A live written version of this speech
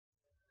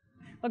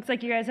Looks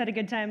like you guys had a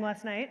good time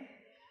last night.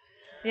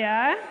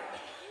 Yeah?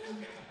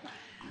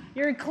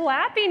 You're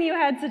clapping you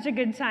had such a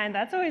good time.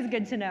 That's always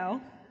good to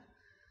know.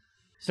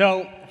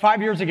 So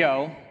 5 years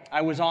ago,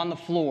 I was on the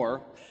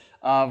floor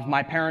of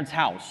my parents'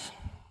 house.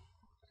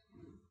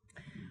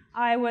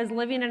 I was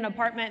living in an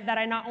apartment that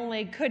I not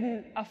only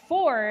couldn't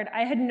afford,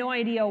 I had no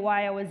idea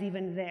why I was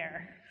even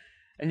there.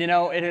 And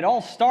it had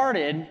all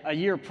started a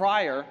year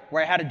prior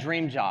where I had a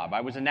dream job.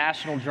 I was a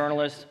national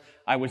journalist.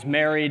 I was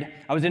married.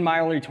 I was in my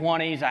early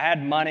 20s. I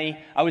had money.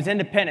 I was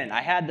independent.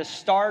 I had the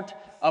start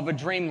of a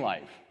dream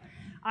life.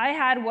 I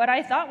had what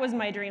I thought was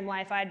my dream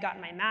life. I had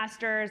gotten my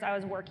master's. I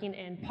was working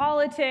in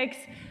politics.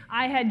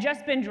 I had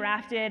just been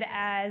drafted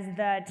as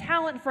the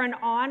talent for an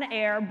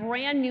on-air,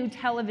 brand new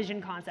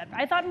television concept.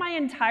 I thought my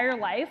entire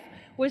life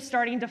was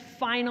starting to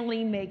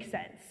finally make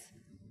sense.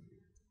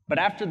 But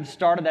after the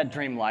start of that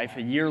dream life,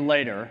 a year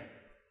later,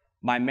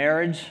 my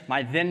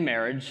then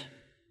marriage,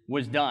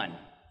 was done.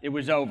 It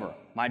was over.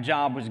 My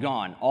job was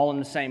gone, all in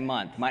the same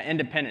month. My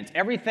independence,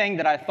 everything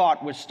that I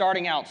thought was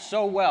starting out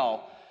so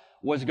well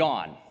was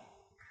gone.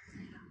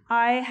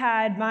 I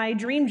had my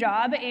dream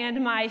job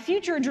and my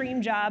future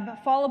dream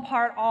job fall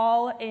apart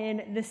all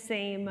in the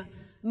same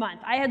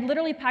month. I had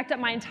literally packed up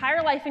my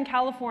entire life in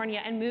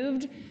California and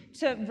moved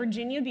to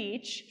Virginia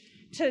Beach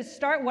to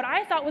start what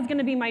I thought was going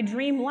to be my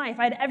dream life.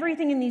 I had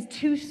everything in these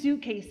 2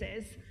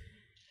 suitcases.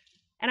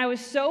 And I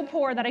was so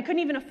poor that I couldn't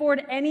even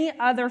afford any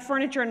other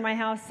furniture in my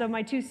house, so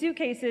my 2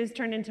 suitcases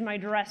turned into my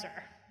dresser.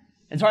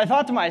 And so I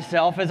thought to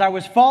myself, as I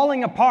was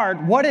falling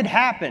apart, what had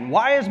happened?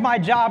 Why is my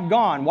job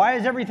gone? Why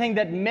is everything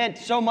that meant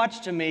so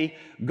much to me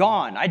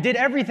gone? I did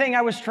everything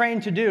I was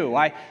trained to do.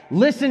 I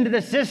listened to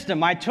the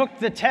system. I took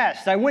the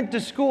test. I went to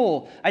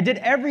school. I did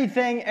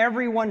everything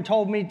everyone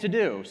told me to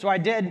do. So I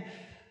did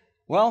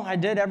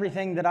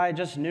everything that I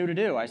just knew to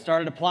do. I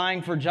started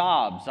applying for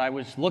jobs. I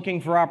was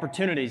looking for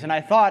opportunities. And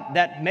I thought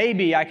that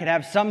maybe I could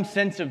have some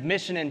sense of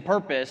mission and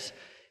purpose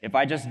if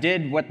I just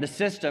did what the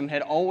system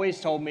had always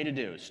told me to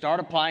do, start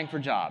applying for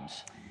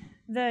jobs.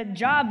 The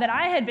job that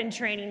I had been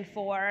training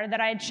for,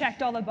 that I had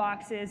checked all the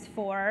boxes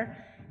for,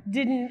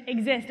 didn't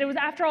exist. It was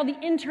after all the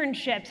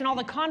internships and all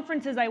the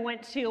conferences I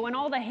went to and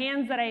all the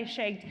hands that I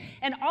shaked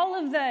and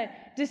all of the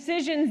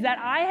decisions that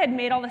I had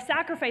made, all the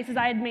sacrifices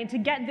I had made to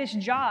get this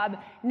job.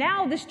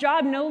 Now this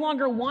job no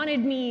longer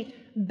wanted me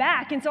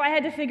back, and so I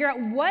had to figure out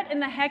what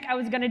in the heck I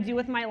was going to do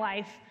with my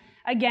life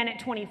again at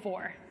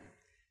 24.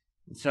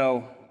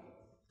 So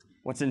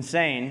what's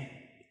insane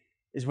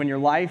is when your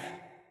life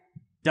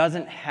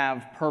doesn't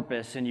have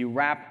purpose and you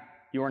wrap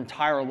your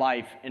entire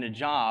life in a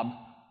job,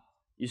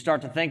 you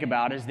start to think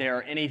about, is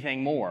there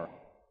anything more?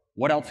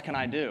 What else can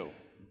I do?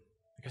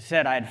 Like I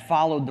said, I had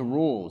followed the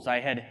rules. I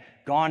had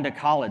gone to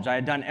college. I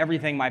had done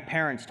everything my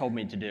parents told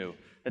me to do,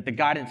 that the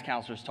guidance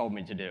counselors told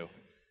me to do.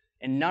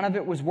 And none of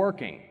it was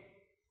working.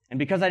 And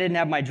because I didn't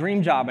have my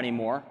dream job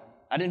anymore,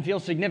 I didn't feel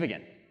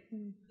significant.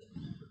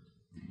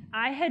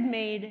 I had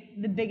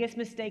made the biggest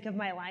mistake of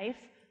my life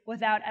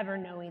without ever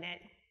knowing it.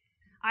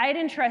 I had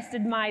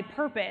entrusted my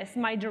purpose,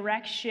 my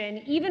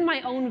direction, even my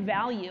own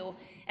value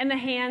in the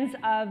hands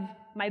of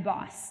my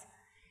boss,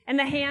 in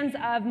the hands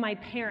of my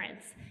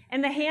parents,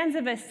 in the hands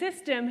of a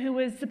system who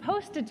was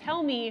supposed to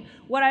tell me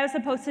what I was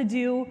supposed to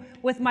do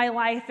with my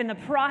life and the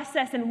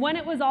process and when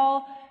it was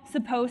all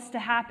supposed to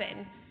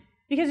happen.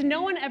 Because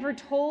no one ever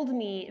told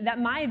me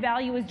that my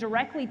value was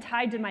directly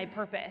tied to my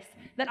purpose,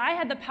 that I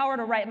had the power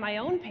to write my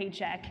own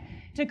paycheck,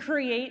 to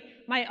create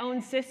my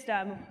own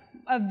system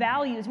of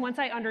values once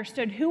I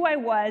understood who I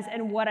was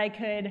and what I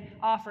could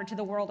offer to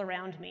the world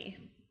around me.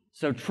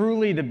 So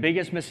truly the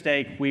biggest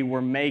mistake we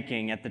were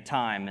making at the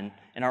time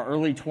in our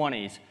early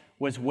 20s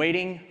was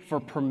waiting for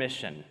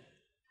permission.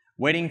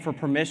 Waiting for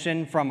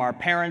permission from our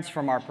parents,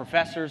 from our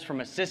professors,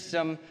 from a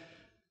system,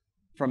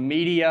 from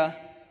media,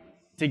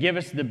 to give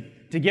us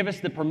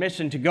the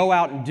permission to go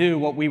out and do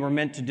what we were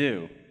meant to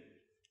do.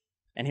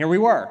 And here we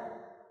were,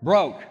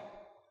 broke,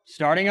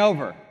 starting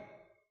over,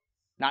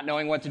 not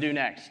knowing what to do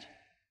next.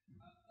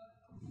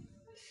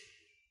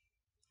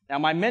 Now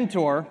my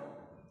mentor,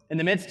 in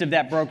the midst of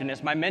that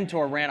brokenness, my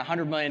mentor ran a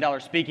 $100 million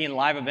speaking and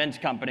live events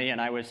company,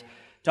 and I was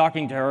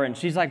talking to her, and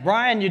she's like,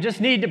 "Brian, you just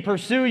need to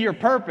pursue your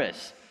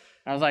purpose."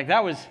 And I was like,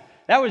 that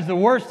was the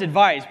worst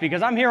advice,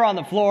 because I'm here on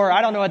the floor.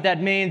 I don't know what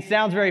that means.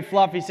 Sounds very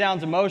fluffy,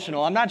 sounds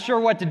emotional. I'm not sure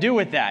what to do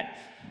with that.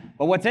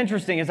 But what's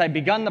interesting is I'd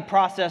begun the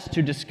process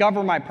to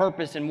discover my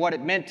purpose and what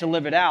it meant to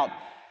live it out.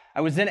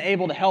 I was then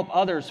able to help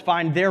others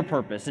find their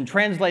purpose and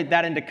translate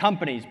that into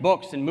companies,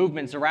 books, and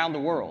movements around the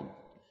world.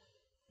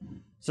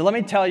 So let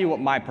me tell you what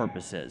my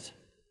purpose is.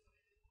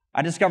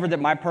 I discovered that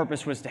my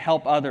purpose was to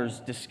help others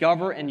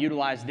discover and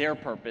utilize their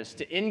purpose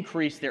to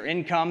increase their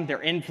income,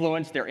 their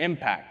influence, their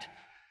impact.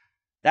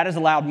 That has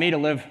allowed me to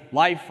live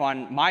life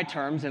on my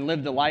terms and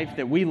live the life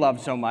that we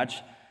love so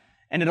much,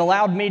 and it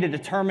allowed me to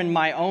determine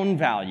my own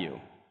value.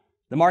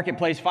 The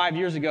marketplace 5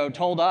 years ago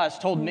told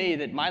me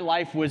that my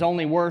life was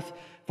only worth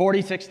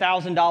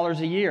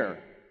 $46,000 a year.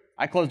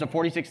 I closed a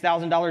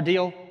 $46,000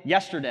 deal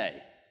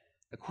yesterday,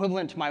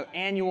 equivalent to my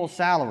annual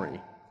salary.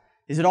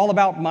 Is it all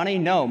about money?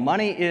 No,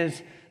 money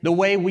is the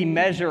way we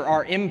measure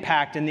our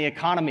impact in the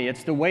economy.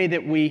 It's the way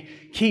that we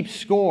keep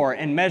score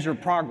and measure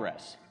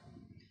progress.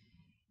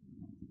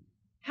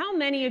 How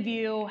many of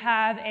you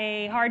have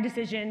a hard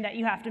decision that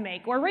you have to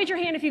make? Or raise your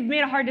hand if you've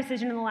made a hard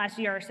decision in the last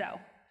year or so.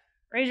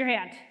 Raise your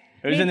hand.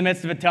 Who's in the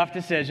midst of a tough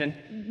decision?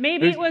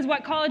 Maybe it was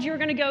what college you were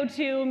going to go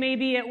to.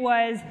 Maybe it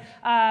was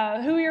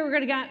who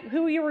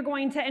you were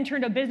going to enter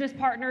into a business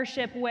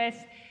partnership with.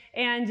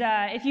 And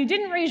if you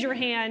didn't raise your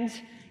hand,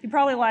 you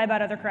probably lie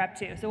about other crap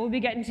too. So we'll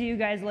be getting to you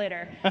guys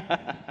later.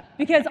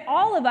 Because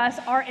all of us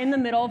are in the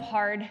middle of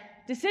hard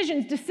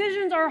decisions.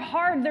 Decisions are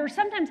hard. They're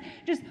sometimes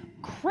just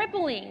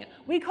crippling.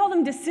 We call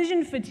them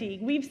decision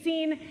fatigue. We've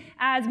seen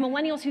as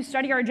millennials who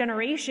study our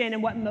generation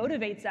and what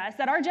motivates us,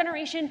 that our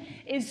generation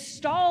is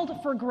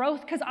stalled for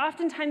growth because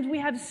oftentimes we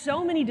have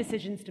so many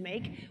decisions to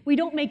make, we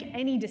don't make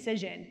any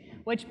decision,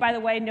 which, by the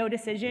way, no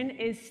decision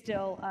is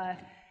still a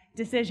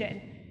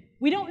decision.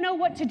 We don't know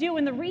what to do,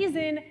 and the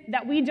reason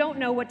that we don't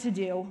know what to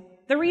do,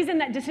 the reason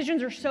that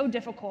decisions are so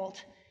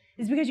difficult,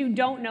 is because you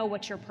don't know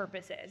what your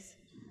purpose is.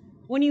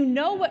 When you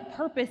know what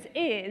purpose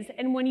is,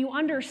 and when you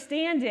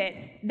understand it,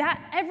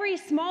 that every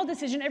small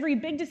decision, every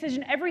big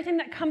decision, everything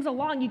that comes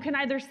along, you can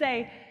either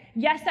say,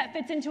 yes, that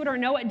fits into it, or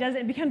no, it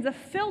doesn't. It becomes a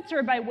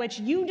filter by which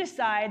you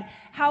decide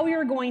how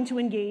you're going to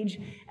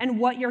engage and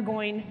what you're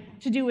going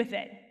to do with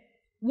it.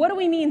 What do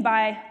we mean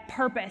by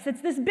purpose?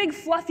 It's this big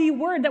fluffy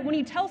word that when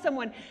you tell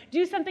someone,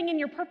 do something in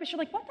your purpose, you're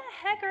like, what the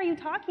heck are you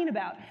talking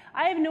about?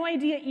 I have no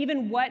idea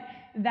even what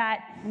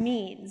that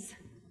means.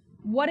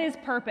 What is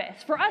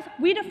purpose? For us,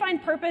 we define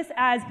purpose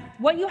as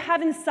what you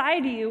have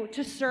inside you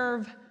to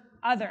serve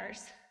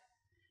others.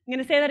 I'm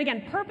going to say that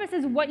again. Purpose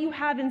is what you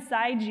have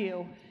inside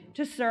you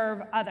to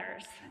serve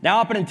others.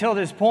 Now, up until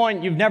this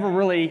point, you've never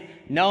really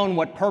known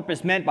what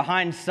purpose meant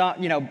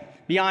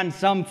beyond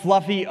some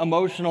fluffy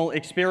emotional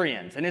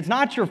experience. And it's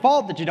not your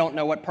fault that you don't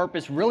know what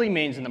purpose really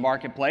means in the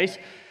marketplace,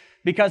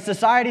 because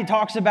society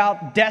talks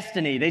about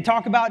destiny. They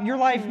talk about your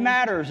life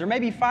matters, or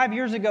maybe 5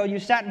 years ago you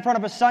sat in front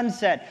of a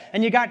sunset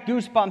and you got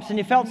goosebumps and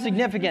you felt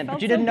significant,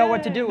 but you didn't know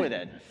what to do with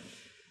it.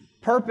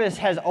 Purpose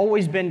has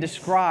always been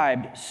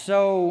described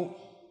so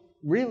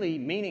really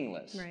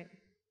meaningless. Right.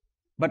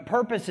 But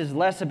purpose is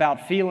less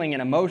about feeling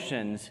and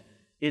emotions.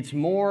 It's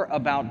more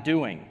about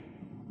doing.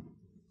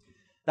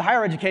 The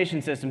higher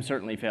education system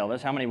certainly failed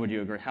us. How many would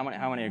you agree? How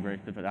many agree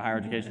that the higher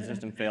education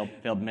system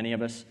failed many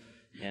of us?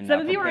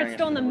 Some of you are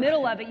still in the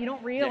middle of it. You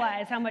don't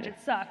realize how much it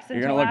sucks until afterwards.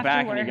 You're going to look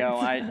back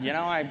and you go,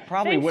 I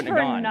probably wouldn't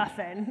have gone.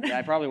 Nothing. Yeah,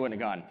 I probably wouldn't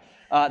have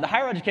gone. The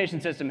higher education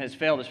system has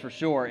failed us for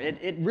sure.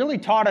 It really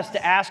taught us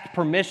to ask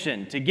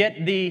permission to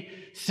get the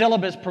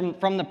syllabus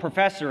from the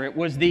professor. It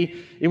was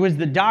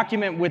the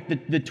document with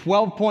the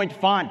 12-point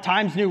font,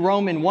 Times New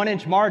Roman,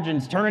 1-inch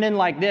margins. Turn it in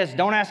like this.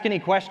 Don't ask any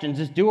questions.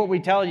 Just do what we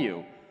tell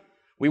you.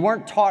 We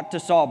weren't taught to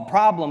solve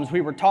problems.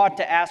 We were taught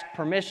to ask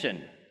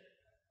permission.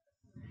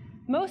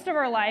 Most of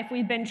our life,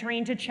 we've been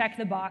trained to check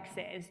the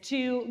boxes,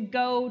 to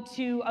go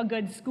to a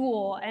good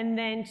school, and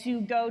then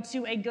to go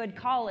to a good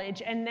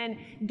college, and then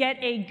get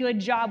a good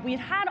job. We've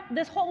had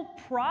this whole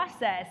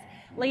process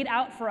laid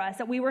out for us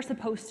that we were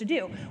supposed to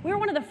do. We were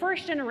one of the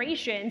first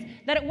generations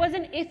that it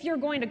wasn't if you're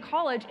going to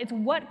college, it's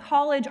what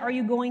college are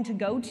you going to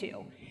go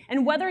to.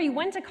 And whether you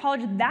went to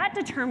college, that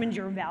determined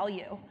your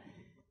value.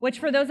 Which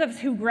for those of us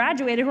who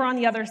graduated, who are on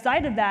the other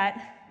side of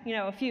that,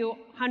 a few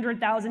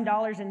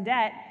 $100,000 in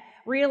debt,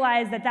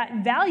 realized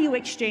that value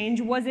exchange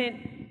wasn't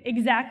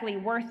exactly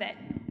worth it.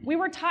 We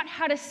were taught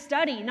how to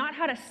study, not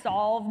how to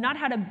solve, not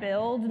how to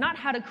build, not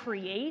how to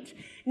create,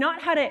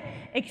 not how to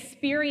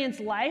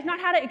experience life, not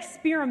how to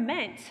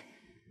experiment.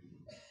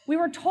 We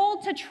were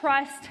told to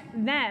trust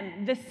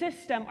them, the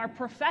system, our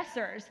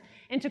professors,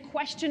 and to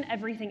question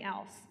everything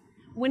else.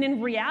 When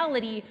in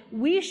reality,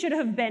 we should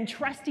have been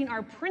trusting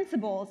our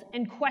principles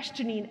and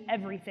questioning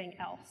everything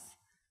else.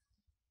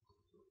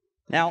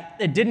 Now,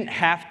 it didn't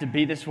have to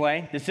be this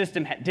way. The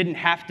system didn't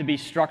have to be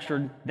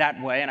structured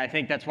that way, and I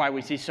think that's why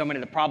we see so many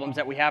of the problems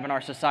that we have in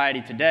our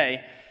society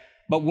today.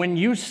 But when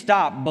you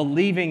stop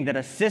believing that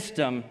a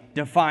system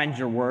defines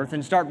your worth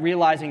and start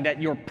realizing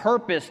that your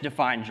purpose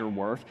defines your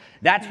worth,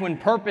 that's when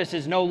purpose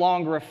is no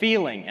longer a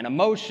feeling, an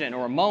emotion,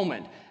 or a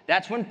moment.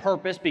 That's when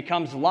purpose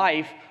becomes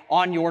life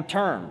on your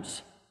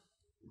terms.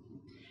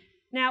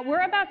 Now,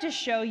 we're about to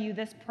show you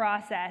this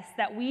process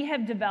that we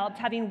have developed,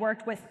 having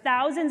worked with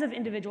thousands of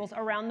individuals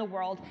around the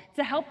world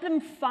to help them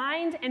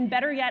find and,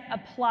 better yet,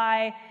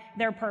 apply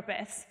their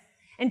purpose.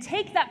 And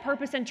take that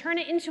purpose and turn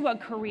it into a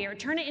career,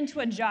 turn it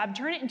into a job,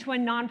 turn it into a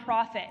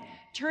nonprofit,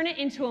 turn it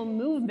into a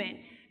movement,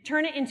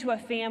 turn it into a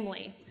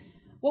family.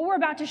 What we're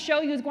about to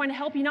show you is going to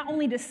help you not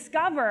only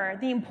discover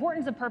the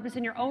importance of purpose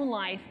in your own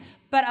life,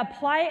 but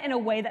apply it in a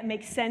way that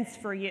makes sense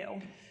for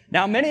you.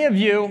 Now, many of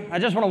you, I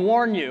just want to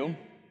warn you,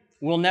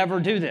 will never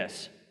do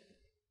this.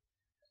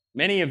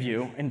 Many of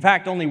you, in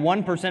fact, only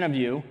 1% of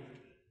you,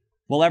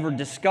 will ever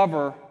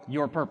discover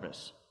your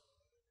purpose.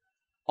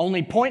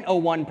 Only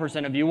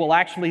 0.01% of you will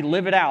actually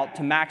live it out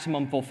to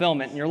maximum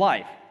fulfillment in your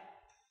life.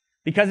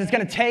 Because it's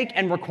going to take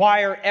and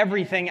require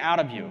everything out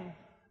of you.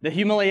 The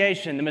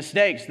humiliation, the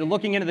mistakes, the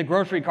looking into the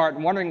grocery cart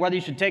and wondering whether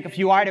you should take a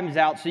few items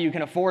out so you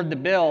can afford the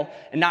bill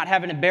and not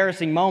have an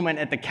embarrassing moment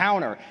at the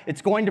counter.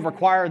 It's going to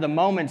require the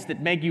moments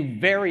that make you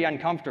very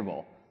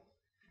uncomfortable.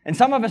 And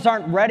some of us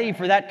aren't ready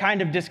for that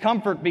kind of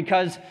discomfort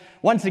because,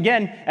 once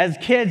again, as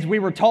kids, we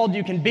were told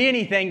you can be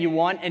anything you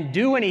want and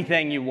do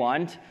anything you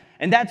want,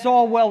 and that's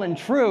all well and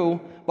true,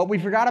 but we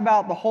forgot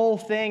about the whole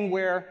thing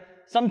where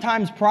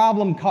sometimes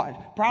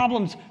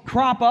problems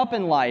crop up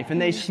in life and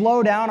they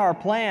slow down our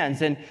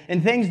plans and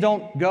things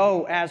don't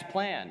go as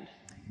planned.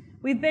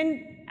 We've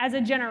been, as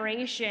a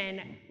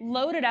generation,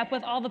 loaded up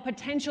with all the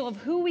potential of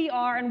who we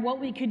are and what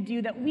we could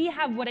do, that we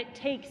have what it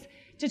takes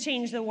to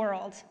change the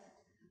world.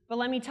 But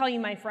let me tell you,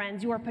 my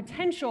friends, your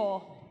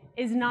potential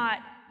is not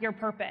your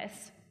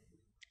purpose.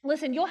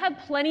 Listen, you'll have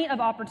plenty of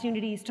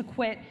opportunities to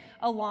quit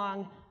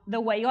along the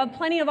way. You'll have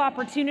plenty of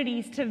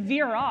opportunities to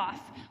veer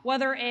off,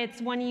 whether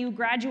it's when you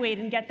graduate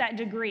and get that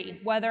degree,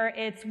 whether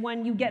it's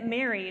when you get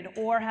married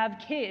or have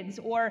kids,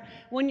 or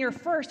when your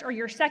first or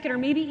your second or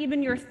maybe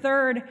even your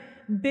third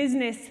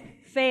business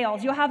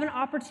fails. You'll have an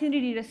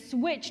opportunity to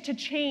switch, to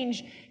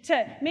change,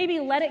 to maybe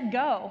let it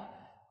go.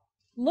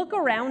 Look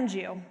around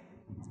you.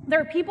 There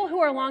are people who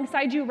are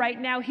alongside you right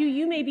now who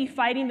you may be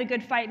fighting the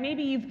good fight.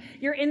 Maybe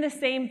you're in the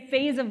same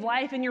phase of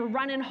life and you're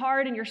running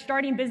hard and you're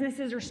starting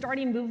businesses or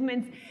starting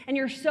movements and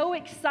you're so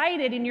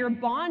excited and you're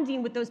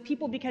bonding with those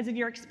people because of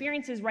your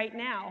experiences right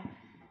now.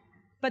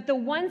 But the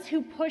ones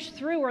who push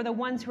through are the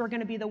ones who are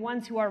going to be the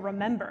ones who are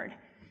remembered.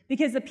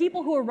 Because the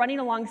people who are running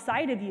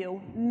alongside of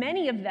you,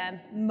 many of them,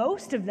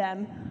 most of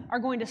them, are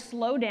going to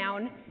slow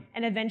down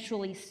and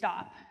eventually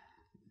stop.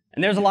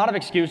 And there's a lot of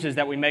excuses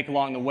that we make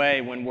along the way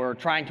when we're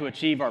trying to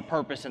achieve our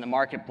purpose in the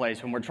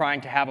marketplace, when we're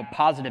trying to have a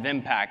positive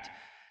impact.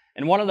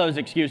 And one of those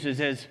excuses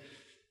is,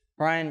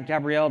 Brian,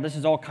 Gabrielle, this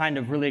is all kind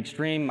of really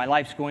extreme. My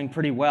life's going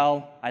pretty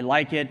well. I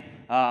like it.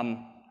 I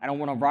don't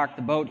want to rock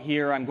the boat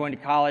here. I'm going to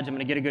college. I'm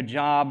going to get a good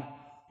job.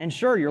 And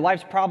sure, your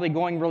life's probably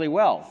going really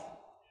well.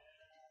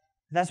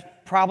 That's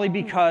probably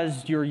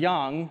because you're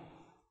young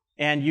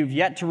and you've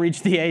yet to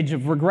reach the age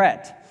of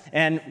regret.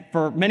 And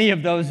for many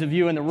of those of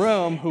you in the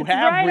room who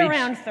have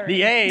reached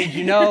the age,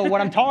 you know what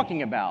I'm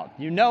talking about.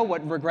 You know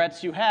what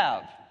regrets you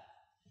have.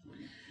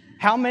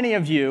 How many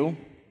of you,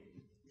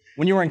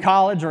 when you were in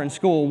college or in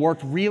school,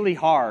 worked really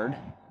hard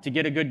to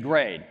get a good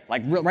grade?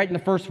 Like right in the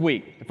first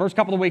week. The first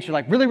couple of weeks, you're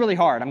like, really, really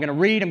hard. I'm going to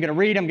read, I'm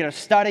going to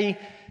study.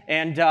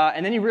 And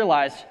then you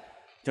realize,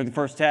 took the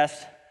first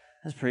test,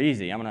 that's pretty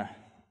easy. I'm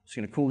just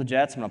going to cool the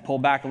jets. I'm going to pull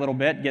back a little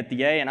bit, get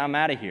the A, and I'm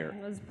out of here.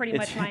 It was pretty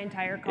much my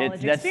entire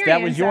college experience.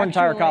 That was your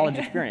entire college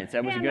experience.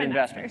 That was a good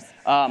investment.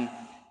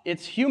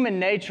 It's human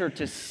nature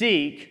to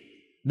seek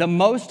the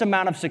most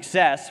amount of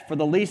success for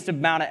the least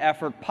amount of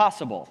effort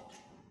possible.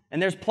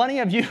 And there's plenty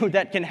of you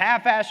that can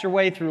half-ass your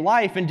way through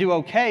life and do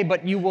okay,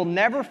 but you will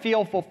never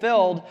feel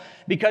fulfilled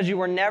because you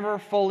were never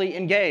fully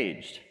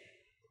engaged.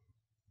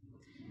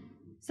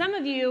 Some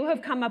of you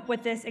have come up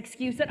with this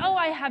excuse that, oh,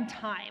 I have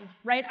time,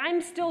 right? I'm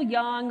still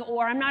young,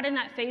 or I'm not in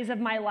that phase of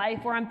my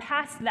life, or I'm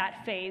past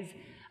that phase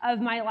of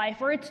my life,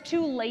 or it's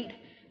too late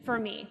for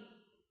me.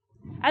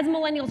 As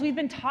millennials, we've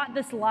been taught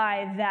this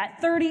lie that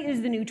 30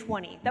 is the new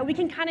 20, that we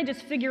can kind of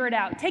just figure it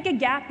out. Take a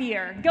gap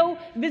year, go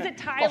visit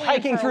Thailand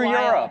hiking for a through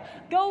while. Europe.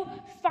 Go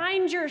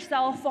find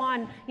yourself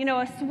on,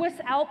 a Swiss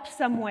Alps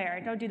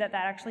somewhere. Don't do that.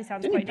 That actually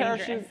sounds quite dangerous.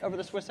 Didn't you parachute over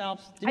the Swiss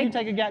Alps? Didn't you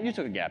take a gap? You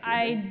took a gap year.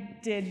 I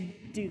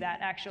did do that,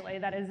 actually.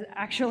 That is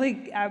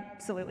actually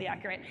absolutely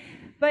accurate.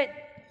 But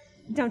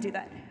don't do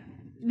that.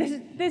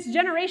 This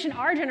generation,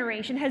 our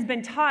generation, has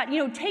been taught,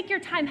 take your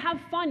time, have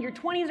fun. Your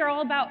 20s are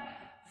all about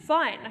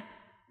fun,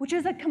 which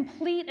is a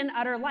complete and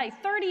utter lie.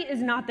 30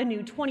 is not the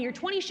new 20. Your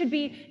 20 should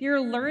be your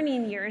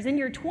learning years. In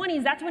your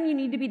 20s, that's when you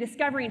need to be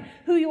discovering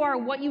who you are,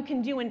 what you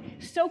can do, and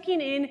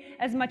soaking in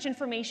as much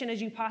information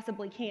as you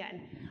possibly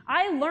can.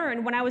 I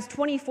learned when I was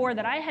 24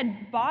 that I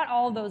had bought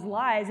all those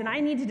lies, and I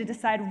needed to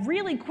decide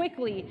really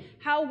quickly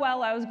how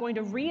well I was going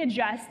to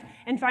readjust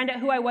and find out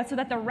who I was so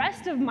that the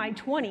rest of my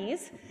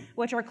 20s,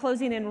 which are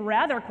closing in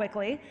rather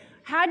quickly,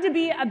 had to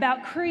be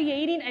about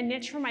creating a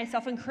niche for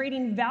myself and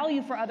creating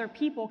value for other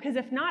people, because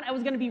if not, I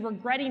was going to be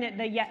regretting it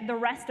the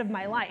rest of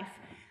my life.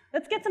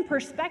 Let's get some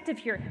perspective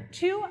here.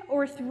 2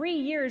 or 3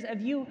 years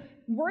of you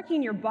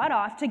working your butt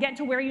off to get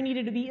to where you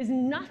needed to be is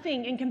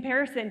nothing in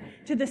comparison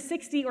to the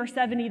 60 or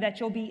 70 that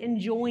you'll be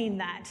enjoying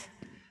that.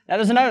 Now,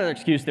 there's another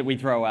excuse that we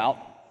throw out.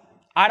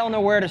 I don't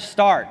know where to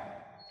start.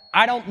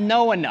 I don't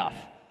know enough.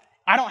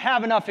 I don't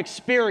have enough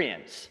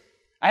experience.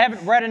 I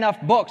haven't read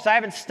enough books. I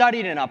haven't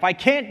studied enough. I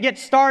can't get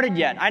started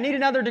yet. I need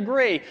another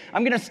degree.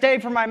 I'm going to stay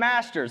for my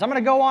master's. I'm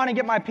going to go on and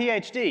get my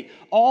PhD.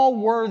 All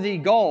worthy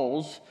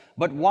goals,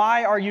 but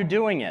why are you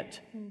doing it?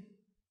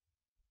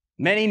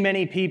 Many,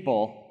 many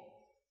people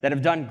that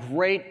have done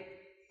great,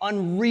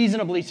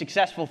 unreasonably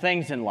successful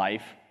things in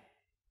life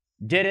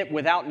did it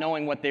without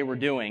knowing what they were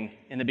doing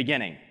in the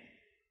beginning.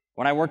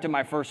 When I worked at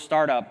my first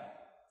startup,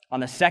 on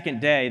the second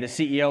day, the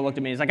CEO looked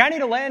at me and he's like, I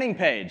need a landing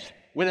page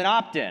with an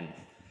opt-in.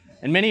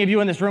 And many of you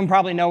in this room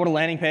probably know what a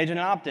landing page and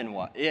an opt-in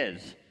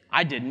is.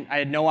 I didn't. I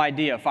had no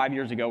idea 5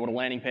 years ago what a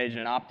landing page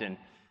and an opt-in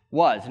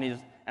was.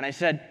 And I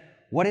said,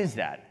 what is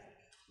that?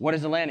 What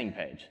is a landing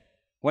page?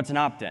 What's an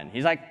opt-in?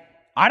 He's like,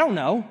 I don't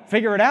know.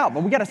 Figure it out.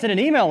 But we got to send an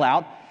email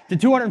out to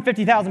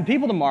 250,000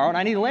 people tomorrow, and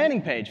I need a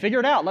landing page. Figure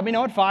it out. Let me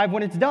know at 5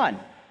 when it's done.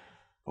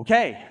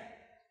 Okay.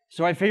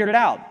 So I figured it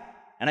out.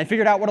 And I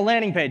figured out what a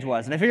landing page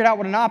was. And I figured out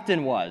what an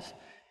opt-in was.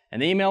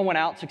 And the email went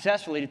out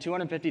successfully to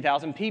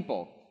 250,000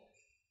 people.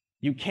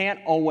 You can't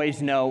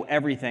always know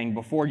everything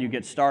before you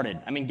get started.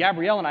 I mean,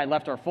 Gabrielle and I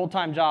left our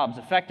full-time jobs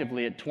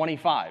effectively at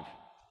 25,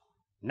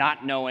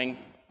 not knowing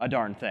a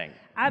darn thing.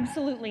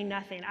 Absolutely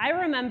nothing. I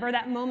remember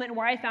that moment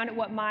where I found out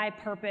what my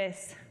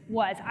purpose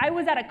was. I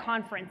was at a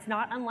conference,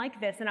 not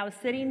unlike this, and I was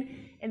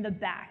sitting in the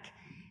back.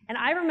 And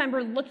I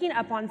remember looking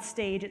up on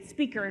stage at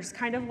speakers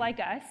kind of like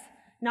us,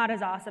 not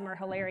as awesome or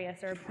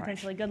hilarious or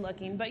potentially good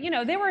looking, but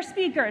they were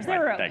speakers. They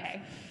were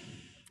okay.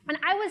 And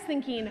I was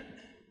thinking,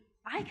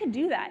 I could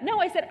do that. No,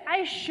 I said,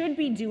 I should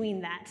be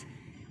doing that.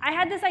 I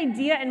had this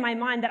idea in my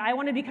mind that I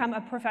wanted to become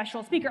a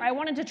professional speaker. I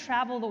wanted to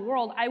travel the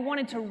world. I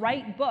wanted to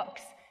write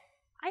books.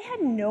 I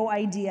had no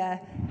idea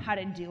how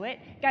to do it.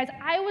 Guys,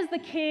 I was the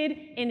kid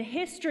in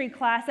history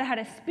class that had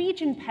a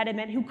speech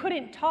impediment, who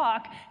couldn't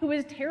talk, who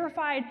was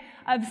terrified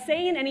of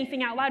saying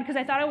anything out loud because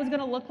I thought I was going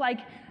to look like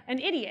an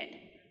idiot.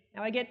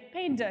 Now, I get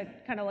paid to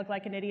kind of look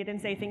like an idiot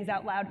and say things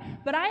out loud,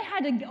 but I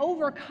had to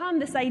overcome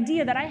this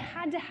idea that I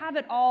had to have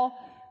it all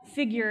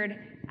figured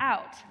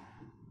out.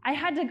 I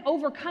had to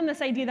overcome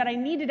this idea that I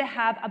needed to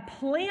have a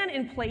plan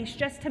in place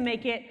just to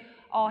make it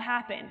all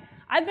happen.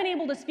 I've been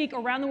able to speak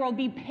around the world,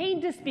 be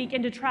paid to speak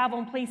and to travel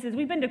in places.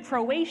 We've been to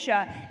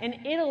Croatia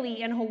and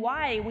Italy and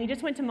Hawaii. We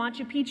just went to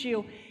Machu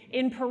Picchu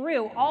in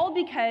Peru, all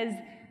because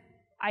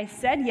I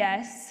said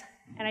yes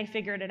and I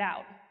figured it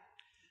out.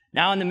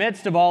 Now, in the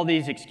midst of all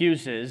these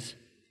excuses,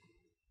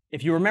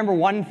 if you remember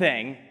one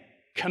thing,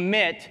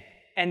 commit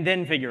and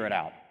then figure it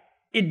out.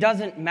 It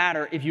doesn't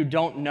matter if you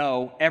don't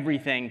know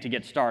everything to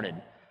get started.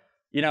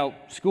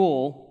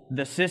 School,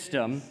 the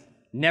system,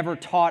 never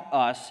taught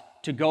us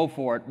to go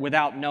for it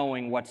without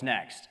knowing what's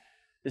next.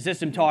 The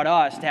system taught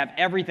us to have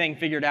everything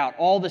figured out,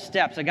 all the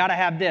steps. I got to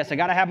have this. I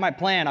got to have my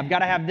plan. I've got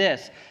to have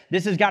this.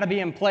 This has got to be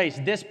in place,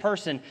 this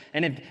person.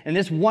 And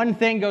this one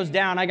thing goes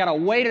down, I got to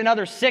wait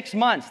another 6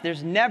 months.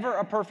 There's never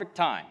a perfect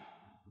time.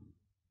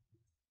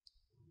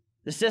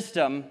 The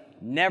system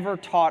never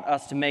taught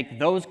us to make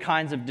those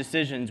kinds of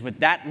decisions with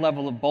that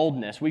level of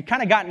boldness. We've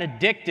kind of gotten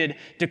addicted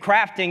to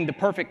crafting the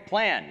perfect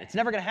plan. It's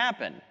never going to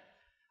happen.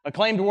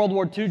 Acclaimed World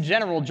War II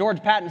general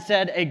George Patton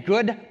said, "A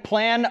good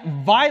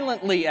plan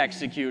violently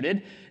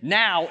executed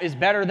now is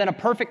better than a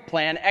perfect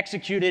plan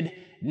executed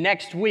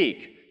next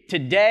week.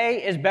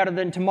 Today is better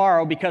than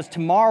tomorrow because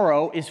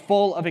tomorrow is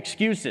full of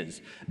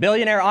excuses."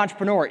 Billionaire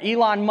entrepreneur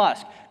Elon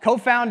Musk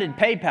co-founded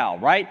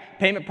PayPal, right?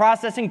 Payment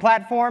processing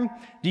platform.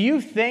 Do you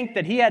think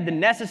that he had the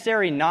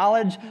necessary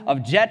knowledge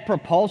of jet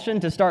propulsion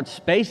to start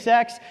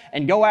SpaceX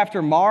and go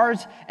after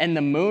Mars and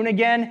the moon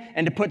again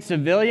and to put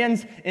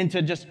civilians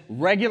into just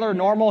regular,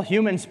 normal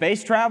human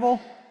space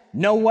travel?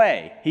 No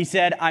way. He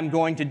said, I'm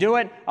going to do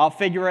it. I'll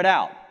figure it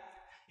out.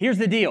 Here's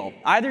the deal.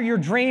 Either your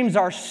dreams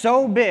are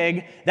so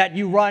big that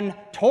you run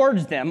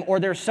towards them, or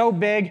they're so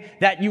big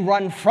that you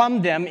run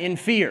from them in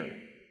fear.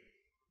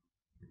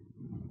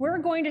 We're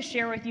going to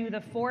share with you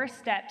the 4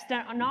 steps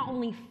to not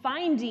only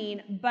finding,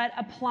 but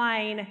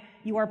applying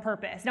your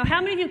purpose. Now, how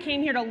many of you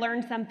came here to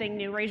learn something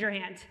new? Raise your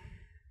hand.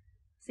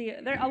 See,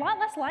 there are a lot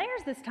less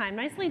liars this time.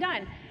 Nicely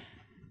done.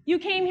 You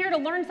came here to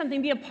learn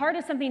something, be a part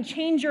of something,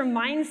 change your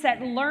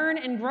mindset, learn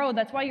and grow.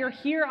 That's why you're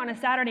here on a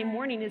Saturday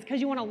morning, is because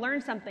you want to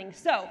learn something.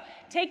 So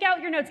take out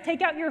your notes,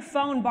 take out your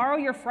phone, borrow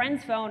your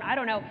friend's phone, I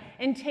don't know,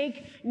 and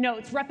take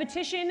notes.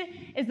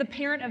 Repetition is the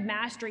parent of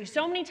mastery.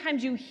 So many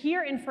times you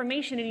hear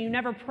information and you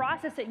never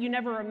process it, you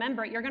never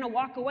remember it. You're going to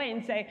walk away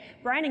and say,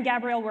 Brian and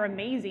Gabrielle were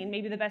amazing,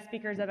 maybe the best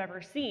speakers I've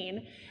ever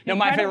seen. No,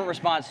 my favorite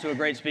response to a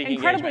great speaking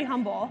incredibly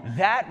engagement. Humble.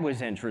 That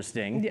was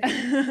interesting.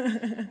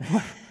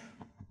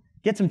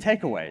 Get some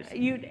takeaways.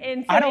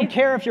 So I don't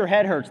care if your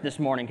head hurts this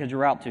morning because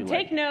you're out too late.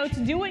 Take notes,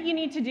 do what you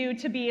need to do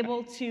to be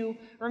able to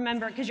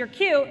remember, because you're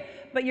cute,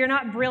 but you're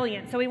not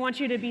brilliant. So we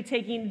want you to be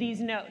taking these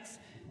notes.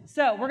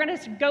 So we're going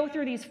to go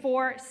through these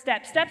 4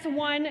 steps. Steps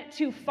 1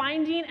 to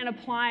finding and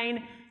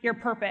applying your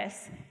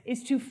purpose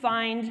is to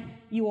find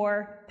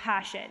your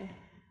passion.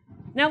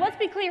 Now, let's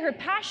be clear here.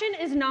 Passion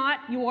is not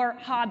your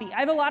hobby. I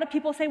have a lot of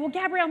people say, well,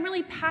 Gabrielle, I'm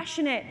really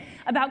passionate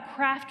about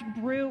craft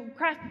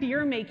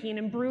beer making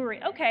and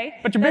brewery. Okay.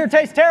 But your beer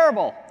tastes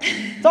terrible.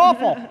 It's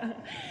awful.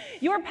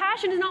 Your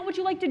passion is not what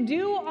you like to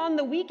do on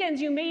the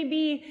weekends. You may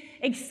be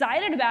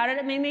excited about it.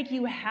 It may make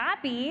you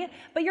happy,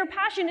 but your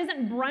passion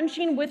isn't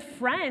brunching with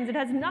friends. It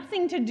has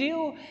nothing to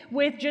do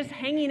with just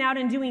hanging out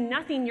and doing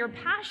nothing. Your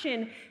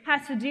passion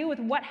has to do with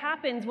what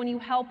happens when you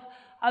help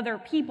other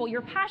people.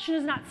 Your passion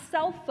is not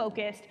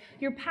self-focused.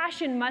 Your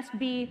passion must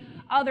be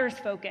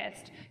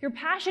others-focused. Your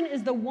passion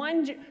is the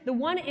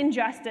one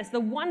injustice,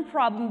 the one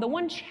problem, the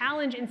one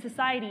challenge in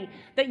society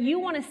that you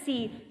want to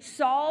see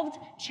solved,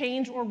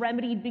 changed, or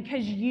remedied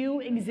because you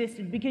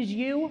existed, because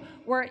you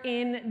were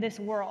in this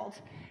world.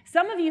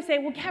 Some of you say,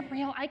 well,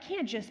 Gabrielle, I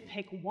can't just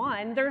pick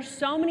one. There's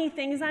so many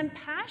things I'm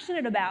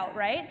passionate about,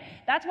 right?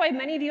 That's why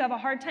many of you have a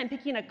hard time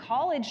picking a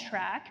college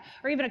track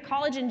or even a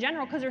college in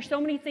general, because there's so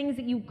many things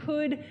that you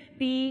could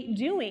be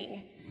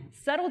doing.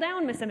 Settle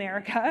down, Miss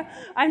America.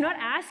 I'm not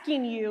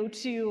asking you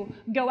to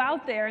go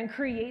out there and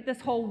create this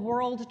whole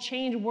world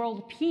change,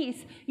 world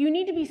peace. You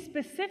need to be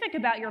specific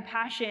about your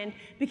passion,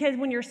 because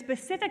when you're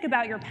specific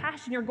about your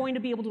passion, you're going to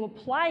be able to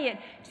apply it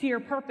to your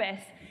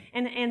purpose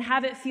and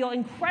have it feel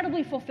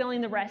incredibly fulfilling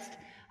the rest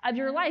of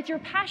your life. Your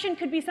passion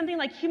could be something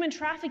like human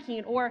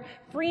trafficking or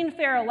free and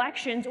fair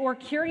elections or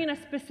curing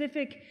a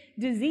specific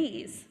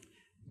disease.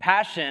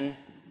 Passion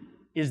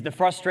is the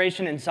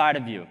frustration inside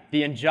of you,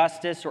 the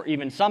injustice, or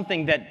even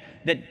something that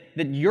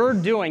you're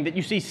doing, that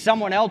you see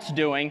someone else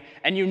doing,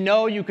 and you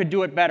know you could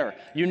do it better.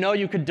 You know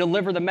you could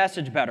deliver the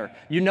message better.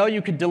 You know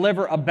you could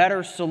deliver a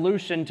better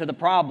solution to the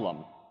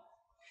problem.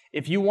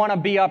 If you want to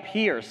be up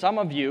here, some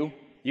of you,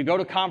 you go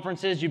to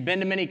conferences, you've been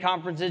to many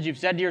conferences, you've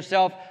said to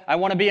yourself, I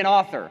want to be an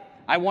author.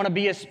 I want to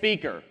be a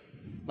speaker.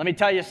 Let me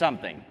tell you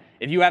something.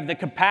 If you have the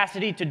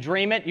capacity to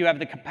dream it, you have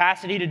the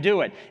capacity to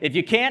do it. If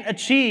you can't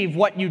achieve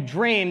what you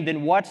dreamed,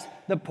 then what's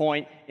the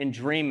point in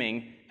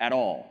dreaming at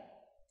all?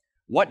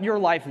 What your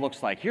life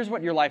looks like. Here's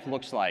what your life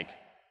looks like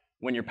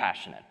when you're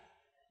passionate.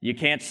 You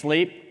can't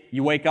sleep.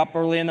 You wake up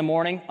early in the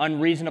morning,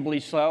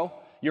 unreasonably so.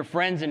 Your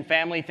friends and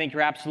family think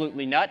you're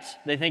absolutely nuts.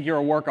 They think you're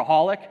a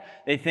workaholic.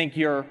 They think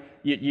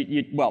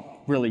well,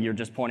 really, you're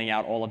just pointing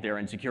out all of their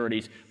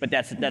insecurities, but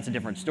that's a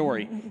different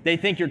story. They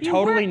think you're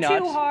totally nuts. You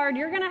work too hard.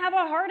 You're going to have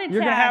a heart attack.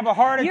 You're going to have a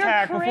heart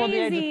attack You're before the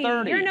age of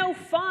 30. You're no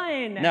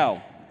fun.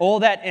 No.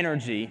 All that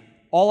energy,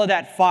 all of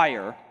that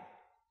fire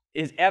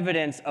is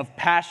evidence of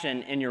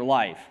passion in your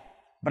life.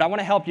 But I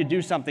want to help you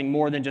do something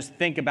more than just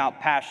think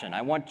about passion.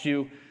 I want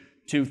you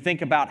to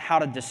think about how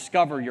to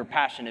discover your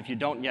passion if you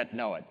don't yet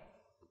know it.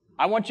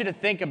 I want you to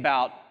think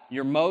about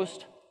your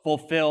most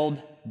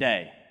fulfilled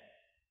day.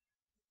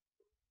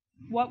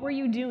 What were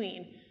you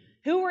doing?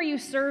 Who were you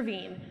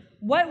serving?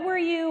 What were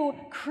you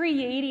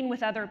creating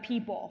with other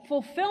people?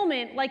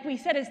 Fulfillment, like we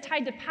said, is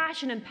tied to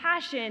passion, and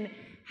passion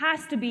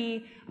has to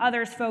be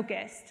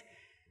others-focused.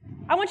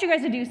 I want you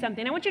guys to do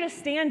something. I want you to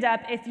stand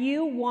up if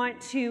you want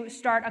to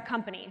start a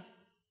company.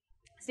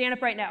 Stand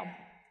up right now.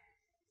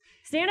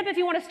 Stand up if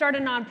you want to start a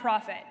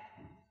nonprofit.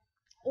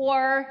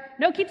 Or,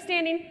 no, keep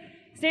standing.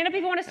 Stand up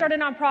if you want to start a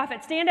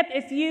nonprofit. Stand up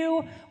if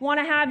you want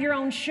to have your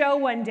own show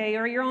one day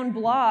or your own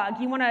blog.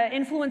 You want to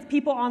influence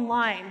people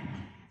online.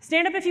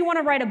 Stand up if you want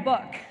to write a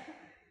book.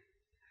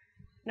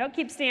 No,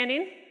 keep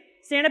standing.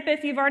 Stand up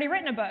if you've already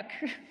written a book.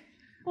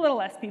 A little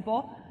less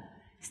people.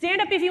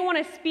 Stand up if you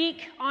want to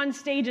speak on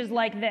stages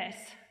like this.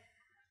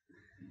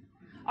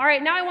 All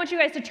right, now I want you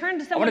guys to turn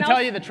to someone else. I want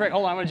to tell you the trick.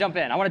 Hold on, I'm going to jump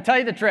in. I want to tell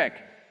you the trick.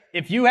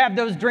 If you have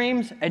those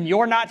dreams and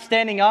you're not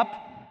standing up,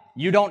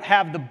 you don't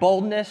have the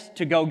boldness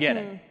to go get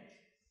it.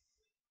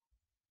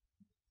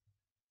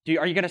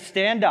 Are you going to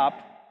stand up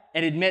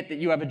and admit that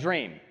you have a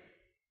dream?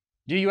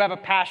 Do you have a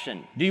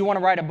passion? Do you want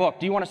to write a book?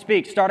 Do you want to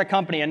speak, start a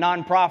company, a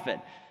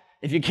nonprofit?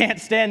 If you can't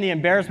stand the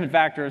embarrassment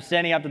factor of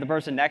standing up to the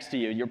person next to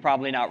you, you're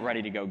probably not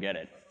ready to go get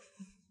it.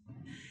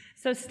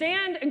 So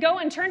go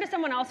and turn to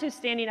someone else who's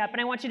standing up, and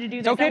I want you to do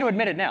this. It's okay to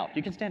admit it now.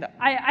 You can stand up.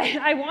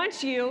 I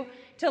want you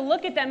to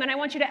look at them, and I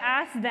want you to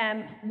ask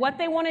them what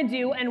they want to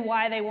do and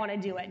why they want to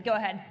do it. Go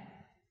ahead.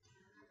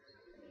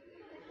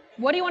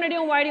 What do you want to do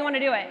and why do you want to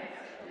do it?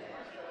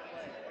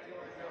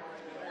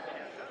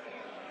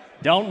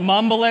 Don't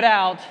mumble it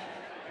out.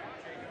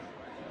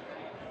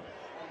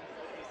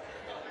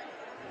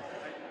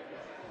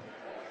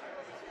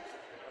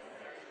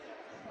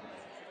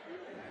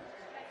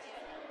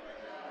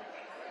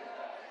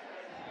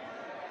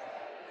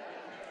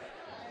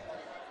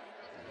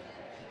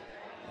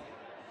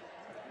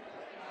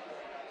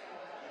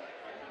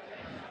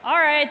 All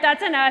right,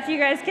 that's enough. You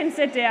guys can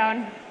sit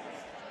down.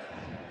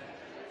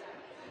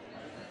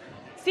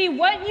 See,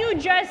 what you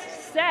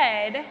just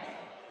said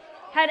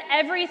had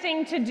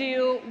everything to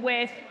do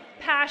with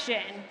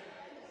passion.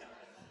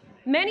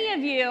 Many of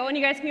you, and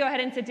you guys can go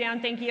ahead and sit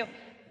down, thank you.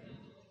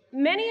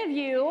 Many of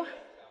you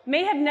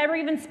may have never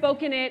even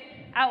spoken it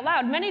out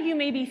loud. Many of you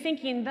may be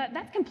thinking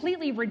that's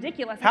completely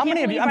ridiculous. How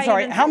many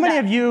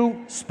of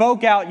you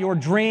spoke out your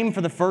dream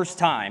for the first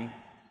time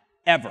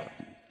ever?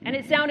 And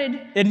it sounded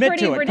Admit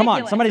pretty to it. ridiculous, Come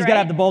on, somebody's got to right?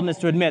 have the boldness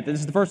to admit that this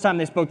is the first time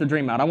they spoke their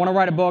dream out. I want to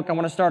write a book, I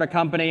want to start a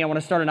company, I want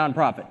to start a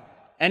nonprofit.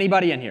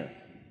 Anybody in here?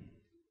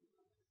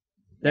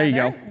 There you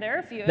go. There are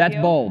a few of That's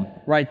you. bold,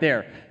 right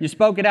there. You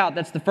spoke it out,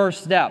 that's the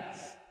first step.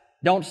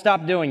 Don't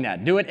stop doing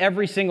that. Do it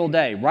every single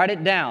day. Write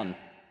it down.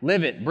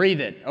 Live it,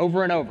 breathe it,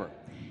 over and over.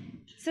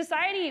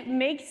 Society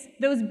makes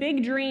those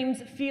big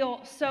dreams feel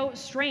so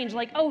strange,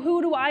 like, oh,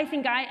 who do I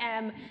think I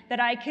am that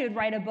I could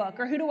write a book?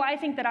 Or who do I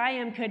think that I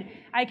am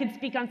I could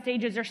speak on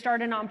stages or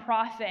start a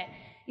nonprofit?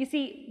 You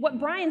see, what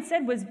Brian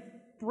said was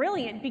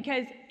brilliant,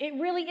 because it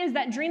really is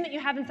that dream that you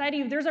have inside of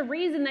you. There's a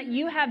reason that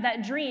you have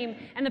that dream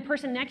and the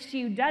person next to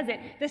you does it.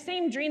 The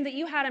same dream that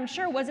you had, I'm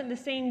sure, wasn't the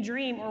same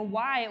dream, or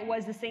why it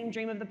was the same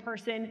dream of the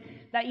person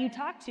that you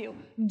talked to.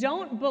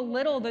 Don't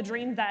belittle the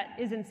dream that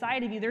is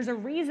inside of you. There's a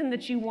reason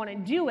that you want to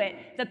do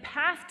it. The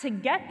path to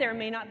get there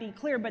may not be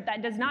clear, but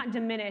that does not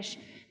diminish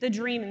the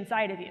dream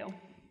inside of you.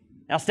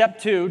 Now, step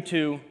 2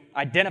 to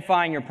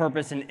identifying your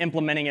purpose and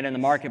implementing it in the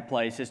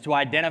marketplace is to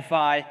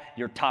identify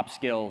your top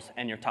skills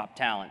and your top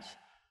talents.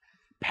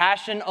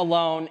 Passion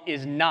alone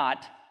is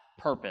not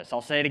purpose.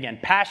 I'll say it again.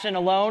 Passion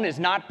alone is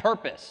not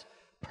purpose.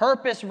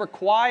 Purpose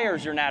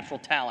requires your natural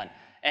talent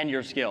and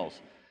your skills.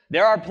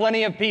 There are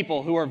plenty of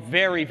people who are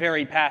very,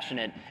 very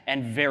passionate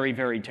and very,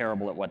 very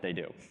terrible at what they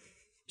do.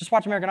 Just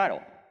watch American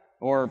Idol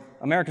or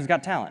America's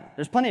Got Talent.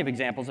 There's plenty of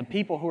examples of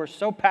people who are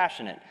so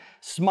passionate,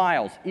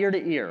 smiles ear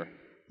to ear,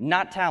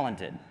 not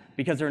talented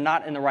because they're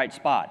not in the right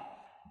spot.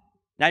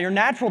 Now, your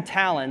natural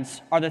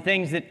talents are the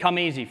things that come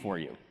easy for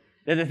you.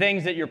 They're the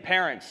things that your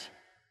parents,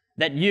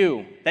 that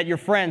your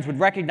friends would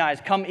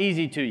recognize come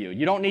easy to you.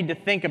 You don't need to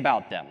think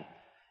about them.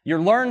 Your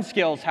learned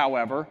skills,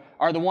 however,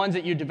 are the ones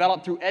that you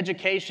develop through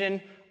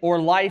education or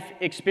life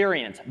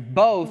experience.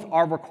 Both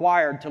are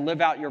required to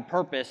live out your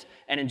purpose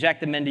and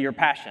inject them into your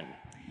passion.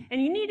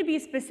 And you need to be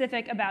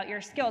specific about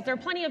your skills. There are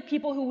plenty of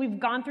people who we've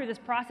gone through this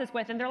process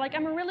with, and they're like,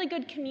 I'm a really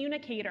good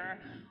communicator,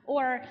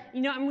 or,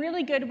 I'm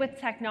really good with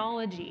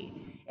technology.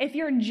 If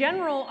you're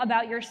general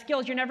about your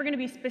skills, you're never going to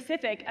be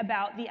specific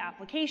about the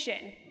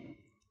application.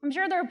 I'm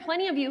sure there are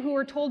plenty of you who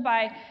were told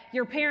by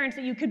your parents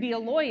that you could be a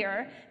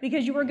lawyer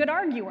because you were a good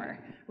arguer,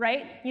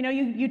 right?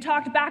 You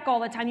talked back all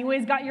the time. You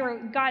always got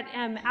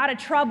out of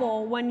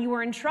trouble when you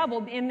were in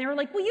trouble, and they were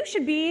like, well, you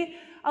should be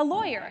a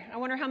lawyer. I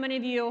wonder how many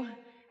of you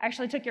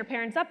actually took your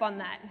parents up on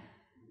that.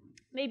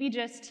 Maybe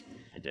just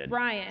I did.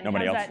 Brian.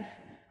 Nobody else. That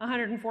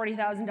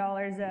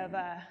 $140,000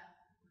 of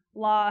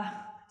law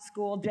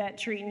school debt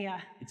treating you?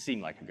 It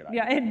seemed like a good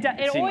idea.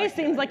 Yeah, it always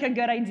seems like a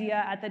good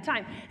idea at the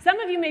time. Some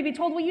of you may be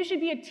told, well, you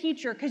should be a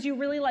teacher because you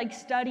really like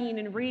studying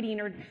and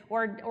reading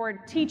or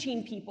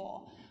teaching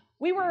people.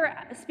 We were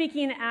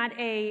speaking at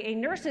a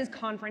nurses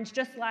conference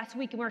just last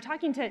week, and we were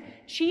talking to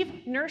chief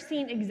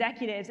nursing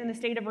executives in the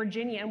state of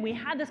Virginia, and we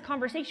had this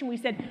conversation. We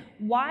said,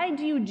 why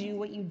do you do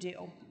what you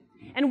do?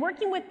 And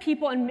working with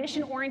people in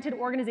mission-oriented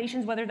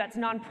organizations, whether that's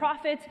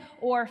nonprofits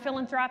or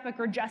philanthropic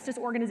or justice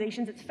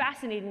organizations, it's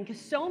fascinating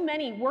because so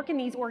many work in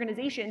these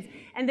organizations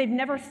and they've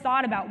never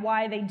thought about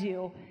why they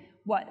do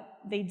what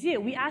they do.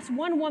 We asked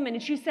one woman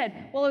and she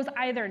said, well, it was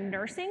either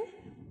nursing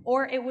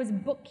or it was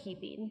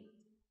bookkeeping.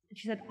 And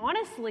she said,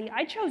 honestly,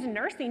 I chose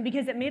nursing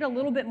because it made a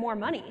little bit more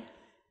money.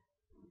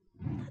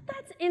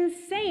 That's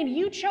insane.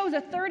 You chose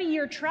a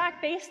 30-year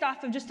track based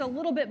off of just a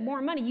little bit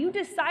more money. You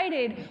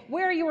decided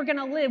where you were going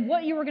to live,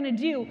 what you were going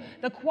to do,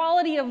 the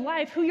quality of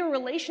life, who your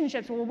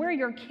relationships were, where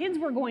your kids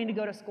were going to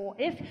go to school,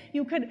 if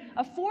you could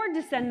afford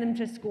to send them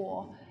to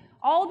school,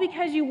 all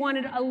because you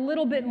wanted a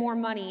little bit more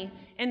money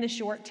in the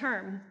short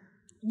term.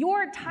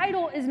 Your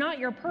title is not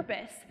your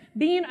purpose.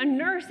 Being a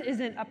nurse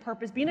isn't a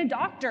purpose. Being a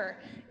doctor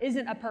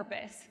isn't a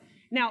purpose.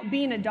 Now,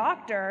 being a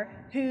doctor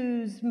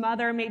whose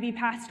mother maybe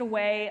passed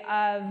away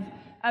of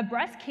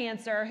breast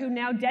cancer, who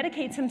now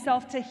dedicates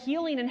himself to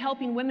healing and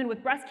helping women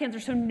with breast cancer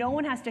so no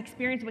one has to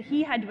experience what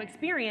he had to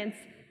experience,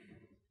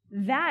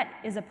 that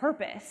is a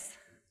purpose.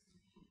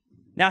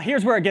 Now,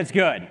 here's where it gets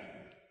good.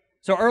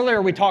 So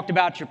earlier we talked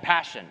about your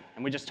passion,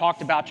 and we just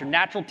talked about your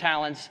natural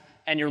talents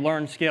and your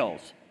learned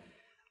skills.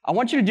 I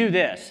want you to do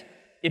this.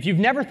 If you've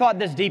never thought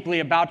this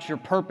deeply about your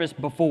purpose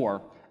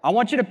before, I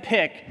want you to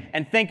pick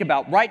and think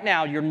about right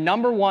now your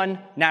number one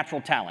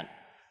natural talent,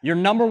 your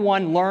number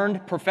one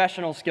learned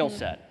professional skill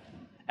set.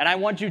 And I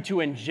want you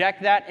to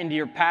inject that into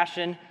your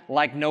passion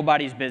like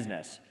nobody's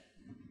business.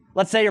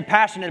 Let's say you're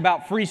passionate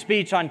about free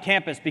speech on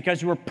campus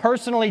because you were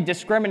personally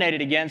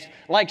discriminated against,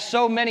 like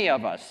so many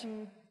of us.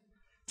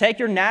 Take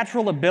your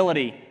natural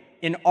ability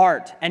in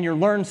art and your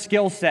learned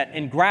skill set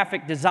in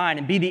graphic design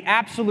and be the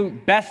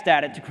absolute best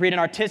at it to create an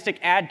artistic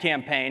ad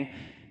campaign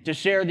to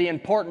share the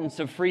importance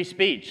of free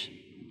speech.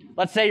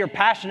 Let's say you're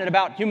passionate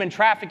about human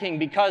trafficking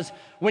because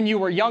when you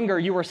were younger,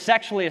 you were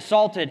sexually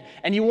assaulted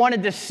and you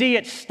wanted to see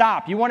it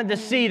stop. You wanted to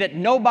see that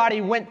nobody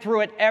went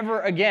through it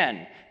ever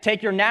again.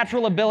 Take your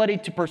natural ability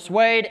to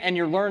persuade and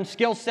your learned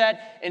skill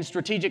set in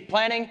strategic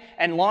planning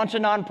and launch a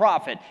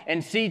nonprofit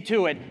and see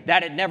to it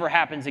that it never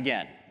happens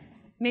again.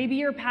 Maybe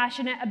you're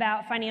passionate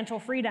about financial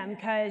freedom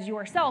because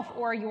yourself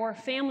or your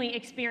family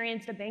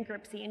experienced a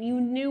bankruptcy and you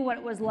knew what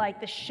it was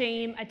like, the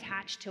shame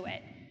attached to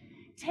it.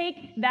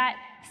 Take that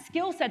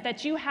skill set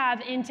that you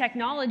have in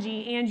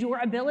technology and your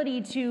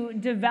ability to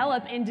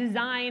develop and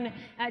design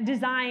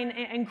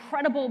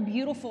incredible,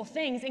 beautiful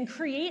things and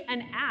create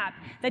an app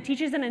that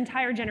teaches an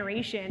entire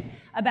generation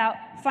about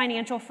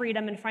financial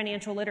freedom and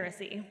financial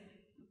literacy.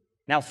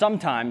 Now,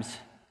 sometimes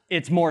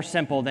it's more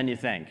simple than you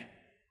think.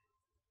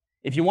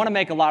 If you want to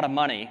make a lot of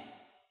money,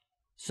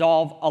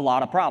 solve a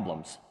lot of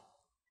problems.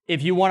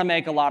 If you want to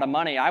make a lot of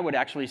money, I would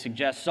actually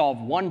suggest solve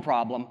one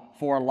problem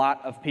for a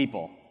lot of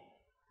people.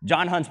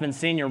 John Huntsman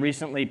Sr.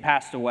 recently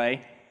passed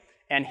away,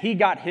 and he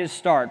got his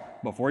start,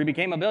 before he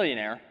became a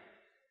billionaire,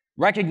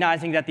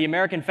 recognizing that the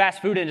American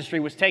fast food industry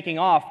was taking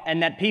off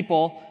and that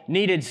people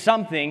needed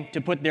something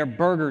to put their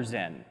burgers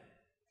in.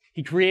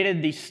 He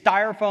created the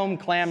styrofoam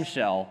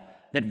clamshell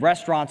that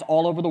restaurants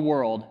all over the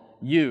world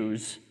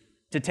use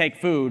to take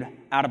food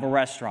out of a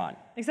restaurant.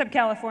 Except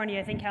California.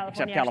 I think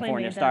California. Except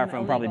California. Actually made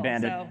them Styrofoam probably illegal,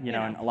 banned it, so,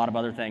 and a lot of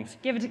other things.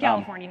 Give it to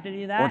California to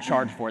do that. Or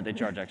charge for it. They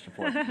charge extra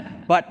for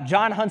it. But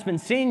John Huntsman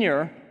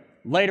Sr.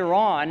 later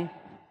on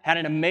had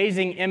an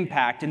amazing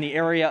impact in the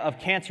area of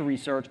cancer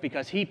research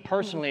because he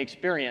personally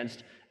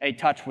experienced a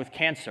touch with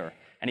cancer,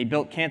 and he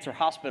built cancer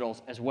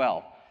hospitals as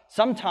well.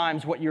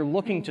 Sometimes what you're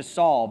looking to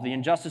solve, the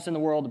injustice in the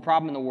world, the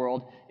problem in the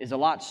world, is a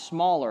lot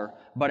smaller,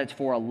 but it's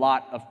for a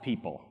lot of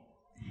people.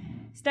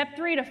 Step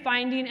 3 to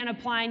finding and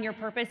applying your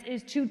purpose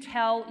is to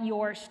tell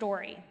your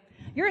story.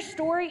 Your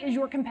story is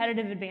your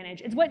competitive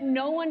advantage. It's what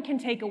no one can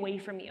take away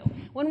from you.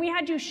 When we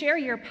had you share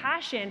your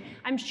passion,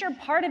 I'm sure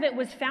part of it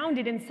was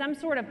founded in some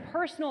sort of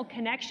personal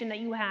connection that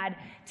you had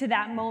to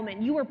that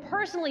moment. You were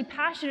personally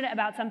passionate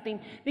about something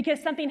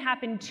because something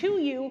happened to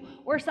you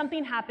or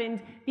something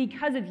happened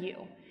because of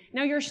you.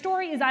 Now, your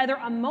story is either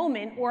a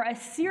moment or a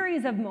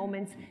series of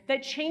moments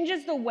that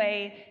changes the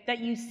way that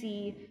you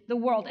see the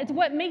world. It's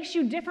what makes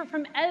you different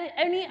from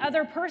any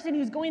other person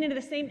who's going into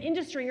the same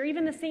industry or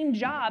even the same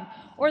job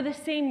or the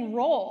same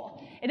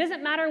role. It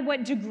doesn't matter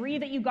what degree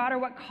that you got or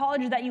what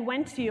college that you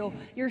went to.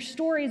 Your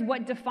story is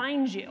what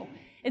defines you.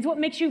 It's what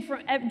makes you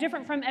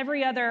different from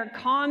every other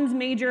comms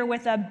major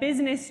with a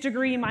business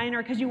degree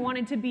minor because you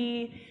wanted to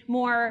be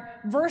more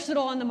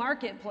versatile in the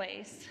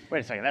marketplace. Wait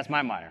a second, that's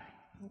my minor.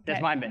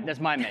 Okay. That's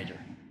my major.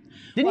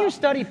 Didn't you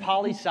study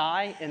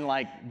poli-sci in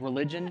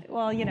religion?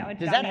 Well,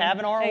 does that have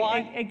an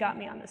ROI? It got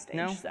me on the stage,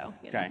 no? So.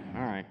 Okay,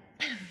 all right.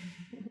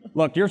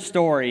 Look, your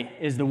story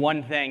is the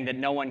one thing that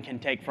no one can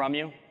take from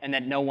you and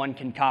that no one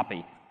can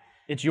copy.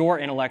 It's your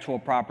intellectual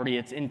property.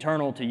 It's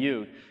internal to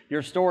you.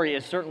 Your story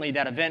is certainly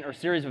that event or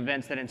series of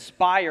events that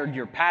inspired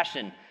your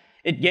passion.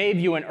 It gave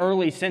you an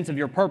early sense of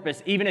your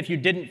purpose, even if you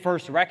didn't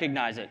first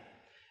recognize it.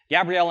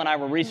 Gabrielle and I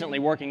were recently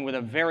working with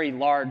a very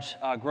large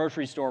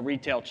grocery store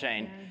retail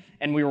chain,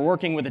 and we were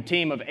working with a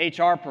team of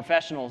HR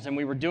professionals, and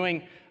we were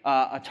doing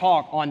a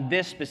talk on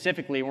this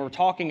specifically. We were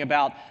talking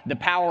about the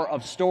power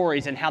of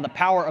stories and how the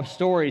power of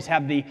stories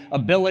have the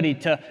ability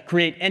to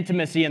create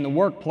intimacy in the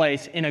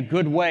workplace in a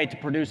good way to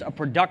produce a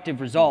productive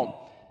result.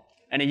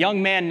 And a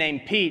young man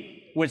named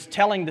Pete was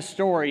telling the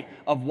story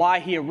of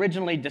why he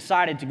originally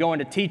decided to go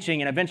into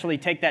teaching and eventually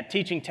take that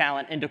teaching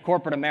talent into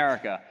corporate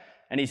America.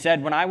 And he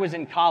said, when I was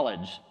in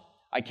college,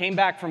 I came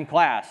back from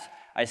class,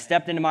 I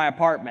stepped into my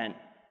apartment,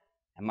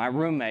 and my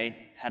roommate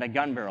had a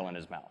gun barrel in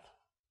his mouth.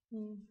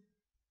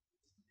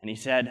 And he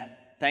said,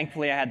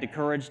 thankfully I had the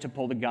courage to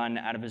pull the gun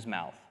out of his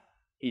mouth.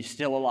 He's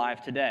still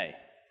alive today.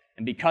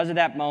 And because of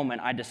that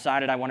moment, I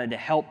decided I wanted to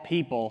help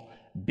people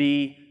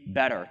be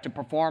better, to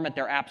perform at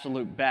their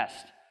absolute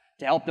best,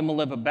 to help them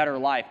live a better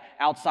life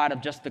outside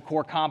of just the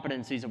core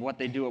competencies of what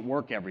they do at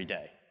work every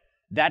day.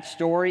 That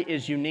story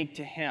is unique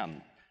to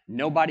him.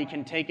 Nobody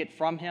can take it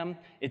from him.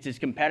 It's his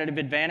competitive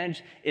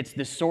advantage. It's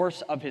the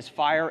source of his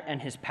fire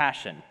and his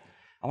passion.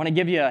 I want to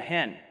give you a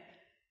hint.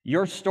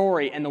 Your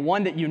story and the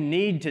one that you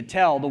need to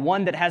tell, the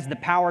one that has the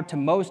power to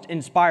most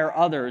inspire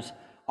others,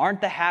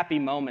 aren't the happy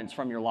moments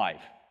from your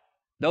life.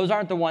 Those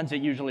aren't the ones that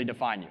usually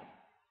define you.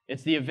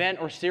 It's the event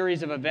or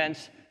series of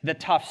events, the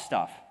tough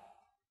stuff.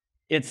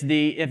 It's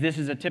if this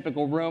is a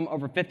typical room,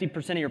 over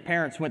 50% of your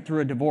parents went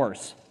through a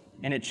divorce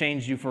and it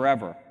changed you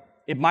forever.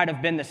 It might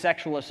have been the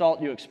sexual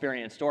assault you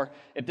experienced, or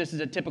if this is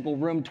a typical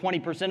room,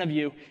 20% of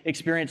you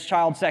experienced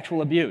child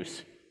sexual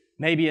abuse.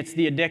 Maybe it's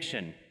the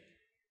addiction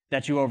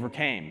that you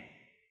overcame.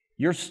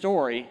 Your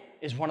story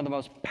is one of the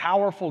most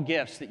powerful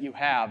gifts that you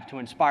have to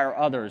inspire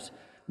others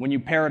when you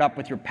pair it up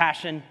with your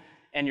passion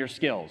and your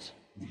skills.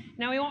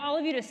 Now, we want all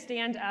of you to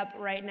stand up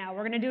right now.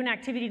 We're going to do an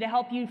activity to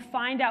help you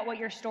find out what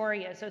your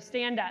story is, so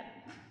stand up.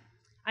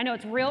 I know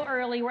it's real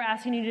early. We're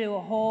asking you to do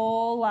a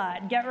whole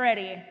lot. Get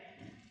ready.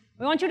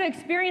 We want you to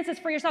experience this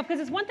for yourself,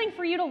 because it's one thing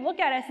for you to look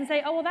at us and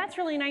say, oh, well, that's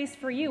really nice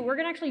for you. We're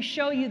going to actually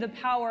show you the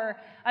power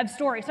of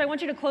story. So I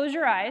want you to close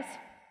your eyes.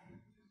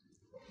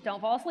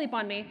 Don't fall asleep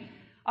on me.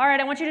 All right,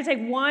 I want you to take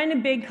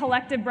one big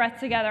collective breath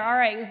together. All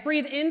right,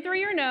 breathe in through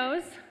your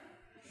nose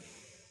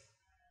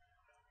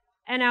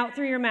and out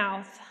through your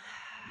mouth.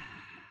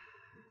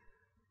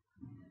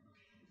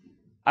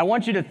 I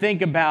want you to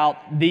think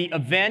about the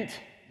event,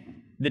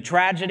 the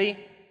tragedy,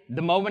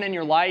 the moment in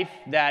your life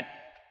that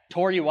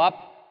tore you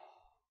up.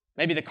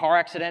 Maybe the car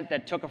accident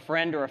that took a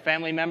friend or a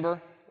family member,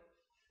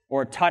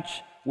 or a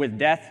touch with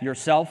death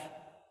yourself,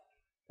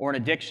 or an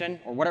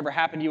addiction, or whatever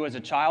happened to you as a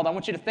child. I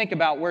want you to think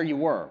about where you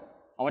were.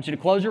 I want you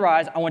to close your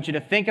eyes. I want you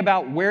to think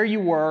about where you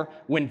were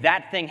when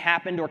that thing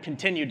happened or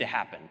continued to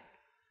happen.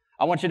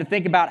 I want you to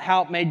think about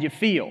how it made you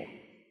feel.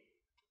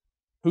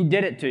 Who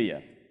did it to you?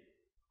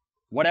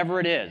 Whatever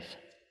it is.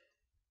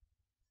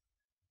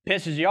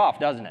 Pisses you off,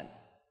 doesn't it?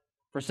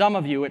 For some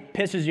of you, it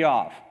pisses you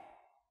off.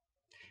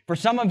 For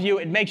some of you,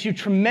 it makes you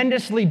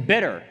tremendously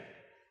bitter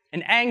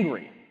and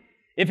angry.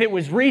 If it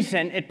was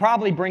recent, it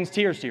probably brings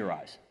tears to your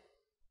eyes.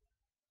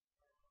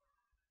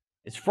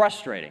 It's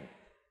frustrating.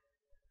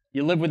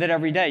 You live with it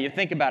every day. You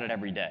think about it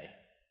every day.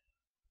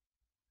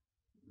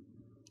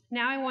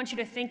 Now I want you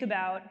to think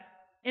about,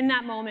 in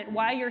that moment,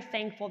 why you're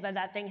thankful that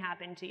that thing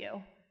happened to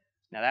you.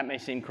 Now that may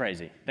seem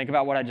crazy. Think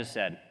about what I just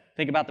said.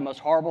 Think about the most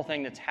horrible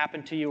thing that's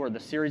happened to you or the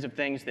series of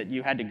things that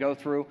you had to go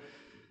through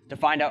to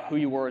find out who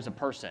you were as a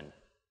person.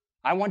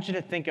 I want you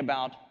to think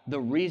about the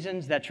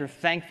reasons that you're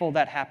thankful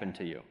that happened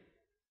to you.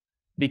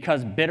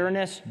 Because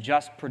bitterness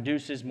just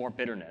produces more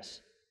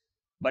bitterness.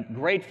 But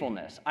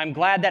gratefulness, I'm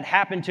glad that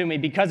happened to me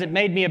because it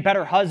made me a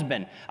better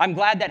husband. I'm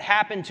glad that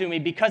happened to me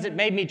because it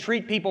made me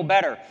treat people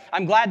better.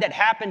 I'm glad that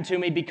happened to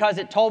me because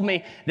it told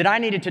me that I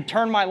needed to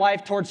turn my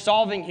life towards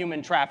solving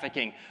human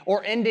trafficking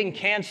or ending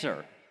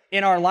cancer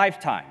in our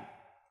lifetime.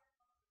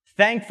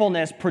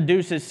 Thankfulness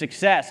produces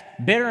success.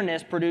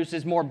 Bitterness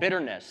produces more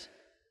bitterness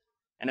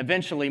and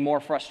eventually more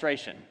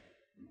frustration.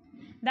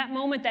 That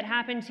moment that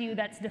happened to you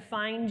that's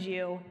defined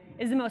you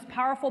is the most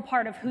powerful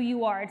part of who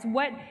you are. It's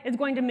what is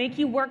going to make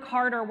you work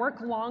harder,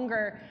 work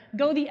longer,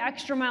 go the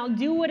extra mile,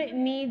 do what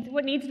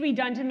needs to be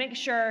done to make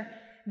sure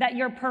that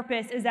your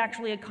purpose is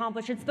actually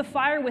accomplished. It's the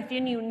fire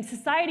within you, and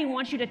society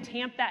wants you to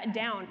tamp that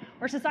down,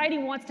 or society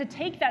wants to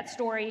take that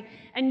story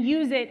and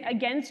use it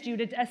against you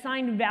to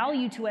assign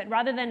value to it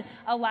rather than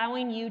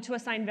allowing you to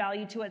assign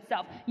value to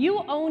itself.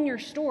 You own your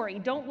story.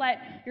 Don't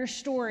let your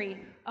story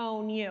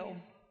own you.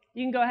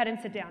 You can go ahead and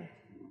sit down.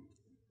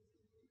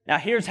 Now,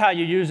 here's how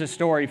you use a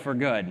story for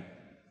good.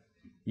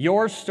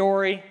 Your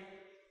story,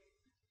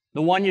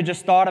 the one you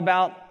just thought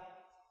about,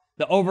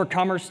 the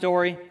overcomer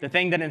story, the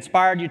thing that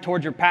inspired you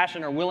towards your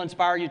passion or will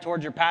inspire you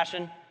towards your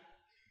passion,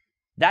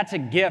 that's a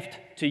gift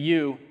to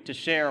you to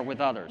share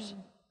with others.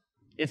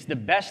 It's the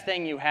best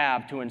thing you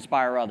have to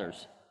inspire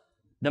others.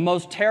 The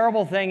most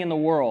terrible thing in the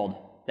world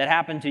that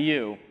happened to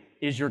you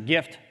is your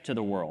gift to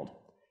the world.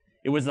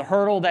 It was the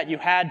hurdle that you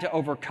had to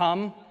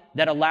overcome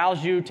that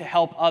allows you to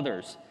help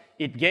others.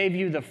 It gave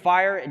you the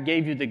fire, it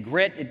gave you the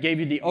grit, it gave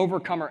you the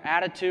overcomer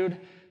attitude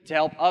to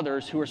help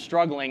others who are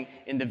struggling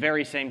in the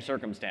very same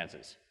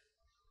circumstances.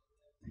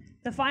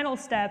 The final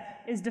step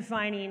is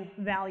defining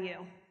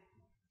value.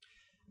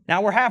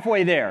 Now we're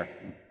halfway there.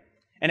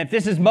 And if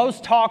this is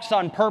most talks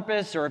on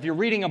purpose, or if you're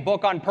reading a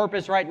book on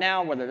purpose right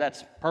now, whether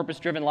that's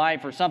Purpose-Driven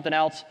Life or something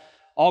else,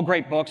 all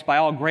great books by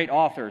all great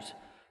authors.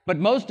 But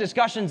most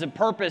discussions of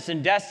purpose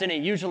and destiny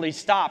usually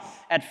stop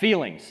at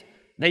feelings.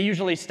 They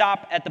usually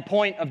stop at the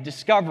point of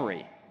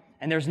discovery.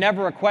 And there's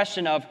never a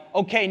question of,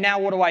 okay, now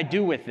what do I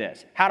do with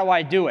this? How do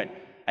I do it?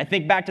 I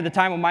think back to the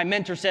time when my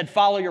mentor said,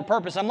 follow your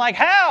purpose. I'm like,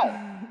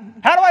 how?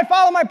 How do I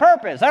follow my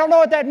purpose? I don't know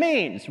what that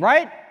means,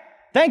 right?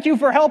 Thank you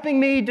for helping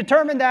me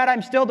determine that.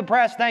 I'm still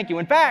depressed. Thank you.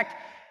 In fact,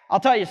 I'll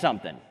tell you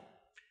something.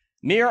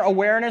 Mere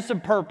awareness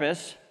of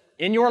purpose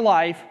in your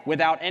life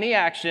without any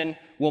action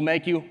will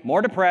make you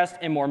more depressed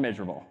and more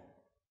miserable.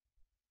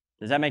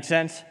 Does that make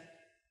sense?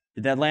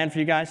 Did that land for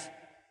you guys?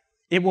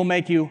 It will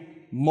make you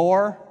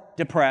more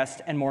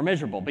depressed and more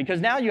miserable because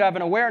now you have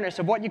an awareness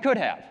of what you could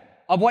have,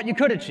 of what you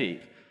could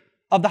achieve,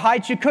 of the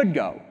heights you could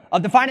go,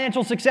 of the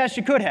financial success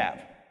you could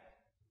have.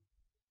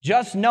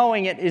 Just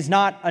knowing it is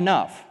not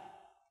enough.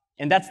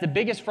 And that's the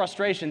biggest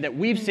frustration that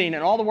we've seen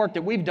in all the work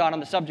that we've done on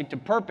the subject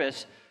of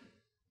purpose.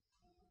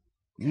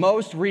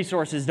 Most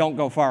resources don't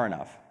go far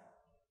enough.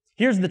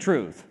 Here's the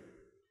truth.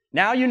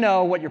 Now you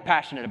know what you're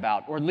passionate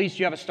about, or at least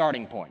you have a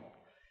starting point.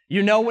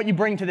 You know what you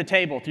bring to the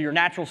table through your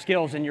natural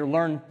skills and your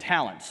learned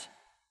talents.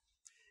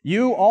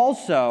 You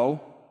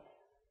also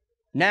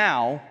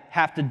now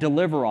have to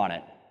deliver on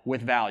it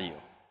with value.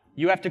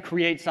 You have to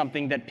create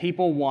something that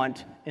people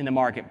want in the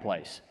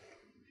marketplace.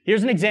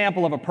 Here's an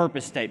example of a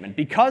purpose statement.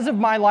 Because of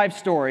my life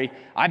story,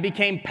 I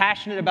became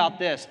passionate about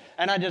this,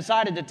 and I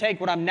decided to take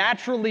what I'm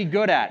naturally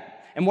good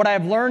at and what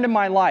I've learned in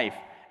my life,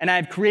 and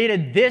I've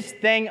created this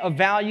thing of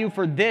value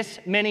for this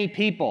many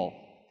people.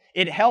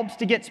 It helps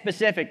to get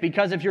specific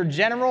because if you're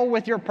general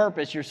with your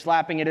purpose, you're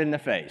slapping it in the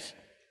face.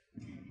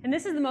 And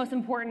this is the most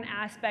important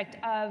aspect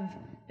of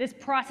this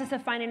process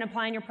of finding and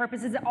applying your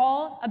purpose. Is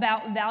all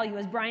about value.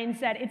 As Brian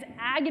said, it's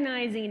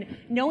agonizing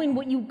knowing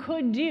what you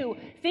could do,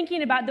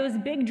 thinking about those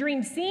big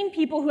dreams, seeing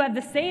people who have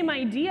the same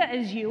idea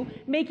as you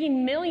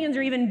making millions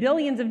or even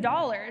billions of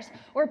dollars,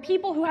 or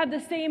people who have the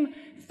same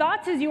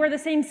thoughts as you or the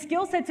same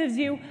skill sets as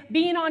you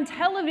being on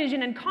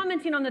television and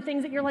commenting on the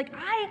things that you're like,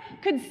 I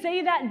could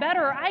say that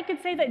better, or I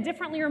could say that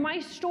differently, or my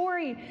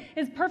story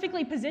has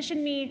perfectly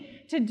positioned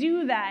me to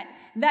do that.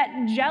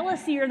 That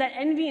jealousy or that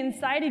envy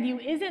inside of you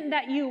isn't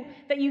that you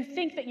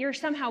think that you're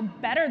somehow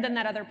better than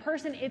that other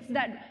person. It's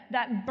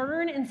that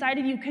burn inside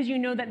of you because you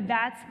know that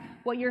that's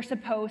what you're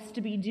supposed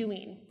to be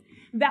doing.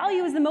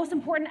 Value is the most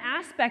important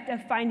aspect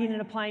of finding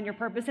and applying your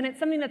purpose, and it's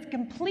something that's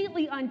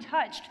completely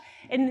untouched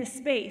in this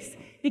space.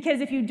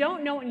 Because if you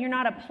don't know it and you're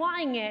not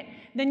applying it,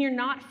 then you're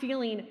not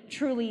feeling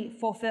truly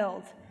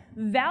fulfilled.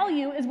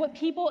 Value is what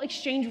people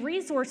exchange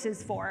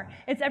resources for.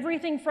 It's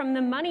everything from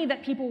the money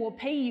that people will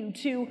pay you,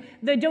 to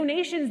the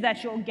donations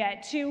that you'll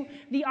get, to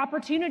the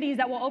opportunities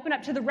that will open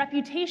up, to the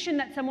reputation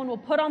that someone will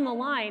put on the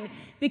line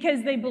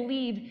because they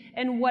believe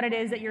in what it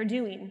is that you're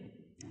doing.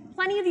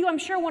 Plenty of you, I'm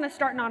sure, want to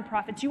start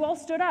nonprofits. You all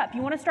stood up.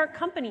 You want to start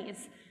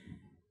companies.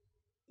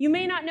 You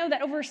may not know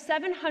that over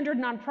 700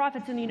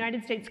 nonprofits in the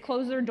United States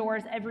close their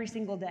doors every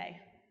single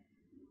day.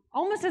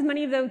 Almost as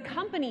many of those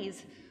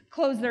companies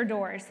close their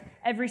doors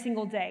every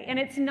single day. And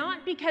it's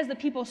not because the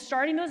people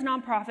starting those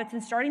nonprofits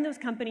and starting those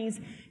companies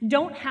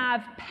don't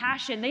have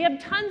passion. They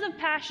have tons of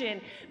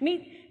passion.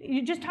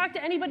 You just talk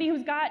to anybody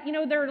who's got,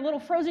 their little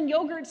frozen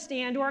yogurt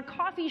stand or a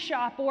coffee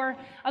shop or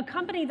a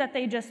company that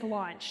they just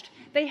launched.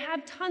 They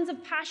have tons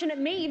of passion. It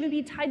may even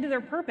be tied to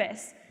their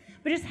purpose.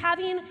 But just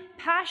having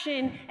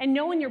passion and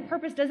knowing your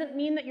purpose doesn't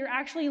mean that you're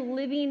actually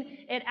living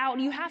it out.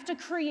 You have to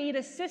create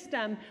a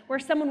system where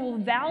someone will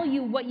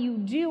value what you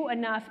do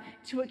enough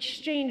to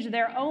exchange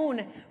their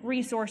own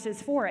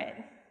resources for it.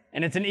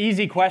 And it's an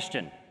easy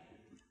question.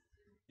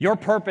 Your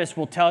purpose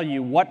will tell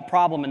you what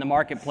problem in the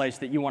marketplace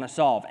that you want to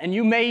solve. And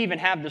you may even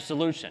have the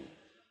solution.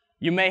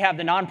 You may have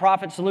the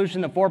nonprofit solution,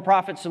 the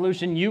for-profit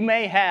solution. You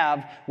may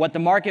have what the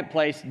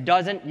marketplace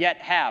doesn't yet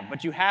have.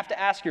 But you have to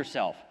ask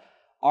yourself,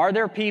 are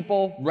there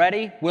people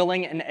ready,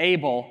 willing, and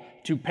able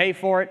to pay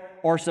for it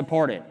or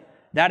support it?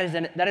 That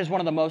is one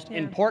of the most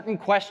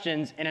important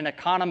questions in an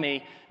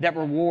economy that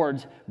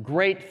rewards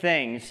great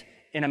things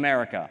in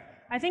America.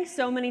 I think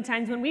so many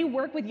times when we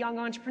work with young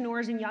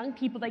entrepreneurs and young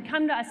people, they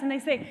come to us and they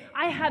say,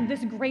 I have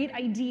this great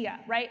idea,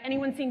 right?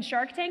 Anyone seen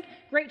Shark Tank?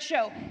 Great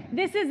show.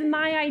 This is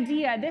my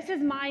idea. This is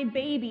my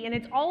baby. And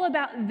it's all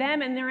about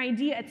them and their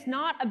idea. It's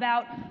not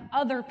about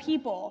other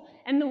people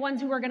and the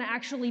ones who are going to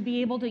actually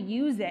be able to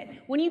use it.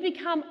 When you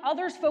become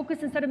others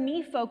focused instead of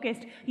me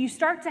focused, you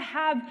start to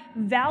have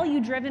value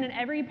driven in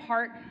every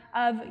part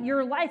of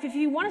your life. If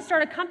you want to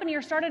start a company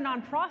or start a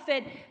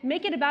nonprofit,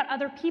 make it about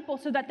other people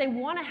so that they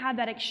want to have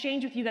that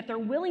exchange with you, that they're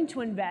willing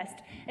to invest,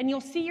 and you'll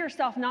see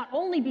yourself not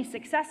only be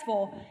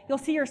successful, you'll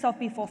see yourself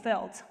be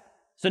fulfilled.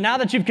 So now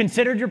that you've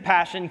considered your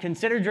passion,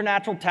 considered your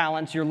natural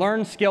talents, your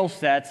learned skill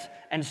sets,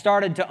 and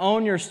started to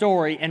own your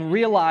story and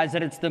realize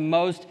that it's the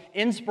most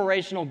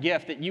inspirational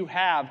gift that you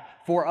have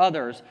for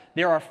others,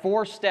 there are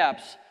 4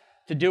 steps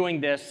to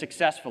doing this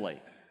successfully.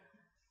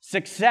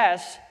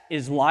 Success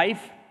is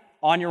life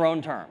on your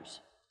own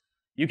terms.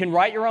 You can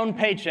write your own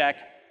paycheck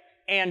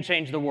and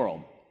change the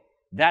world.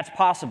 That's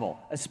possible,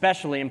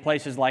 especially in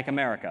places like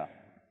America.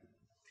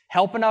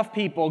 Help enough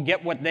people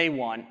get what they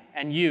want,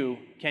 and you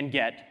can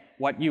get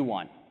what you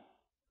want.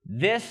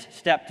 This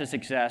step to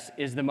success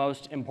is the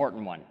most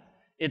important one.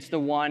 It's the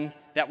one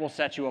that will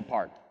set you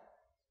apart.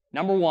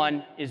 Number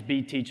 1 is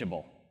be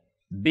teachable.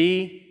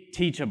 Be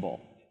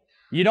teachable.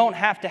 You don't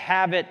have to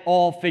have it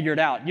all figured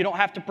out. You don't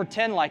have to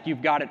pretend like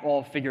you've got it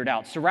all figured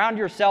out. Surround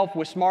yourself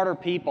with smarter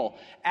people.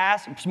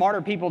 Ask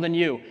smarter people than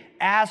you.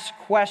 Ask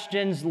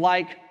questions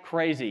like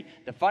crazy.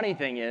 The funny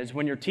thing is,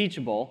 when you're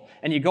teachable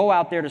and you go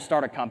out there to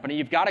start a company,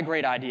 you've got a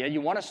great idea,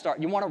 you want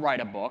to write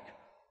a book,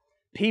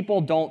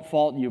 people don't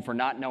fault you for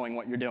not knowing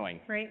what you're doing.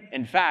 Right.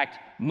 In fact,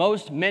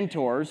 most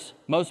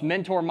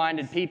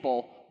mentor-minded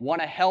people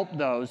want to help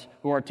those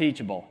who are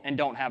teachable and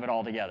don't have it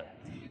all together.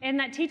 And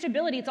that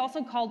teachability, it's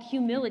also called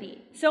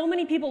humility. So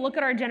many people look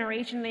at our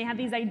generation and they have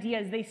these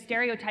ideas. They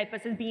stereotype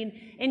us as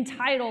being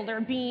entitled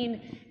or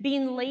being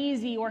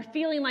lazy or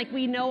feeling like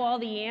we know all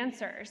the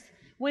answers.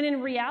 When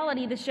in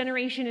reality, this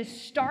generation is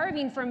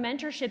starving for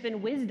mentorship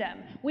and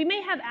wisdom. We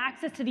may have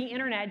access to the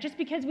internet just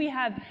because we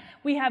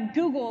have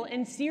Google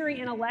and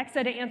Siri and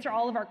Alexa to answer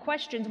all of our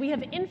questions. We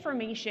have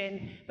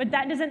information, but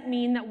that doesn't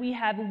mean that we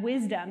have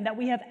wisdom, that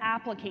we have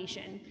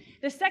application.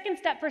 The second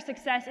step for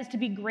success is to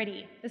be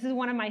gritty. This is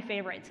one of my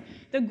favorites.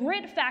 The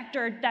grit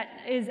factor that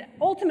is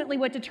ultimately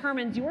what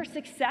determines your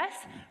success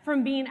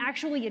from being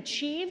actually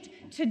achieved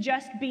to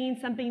just being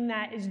something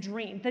that is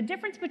dreamed. The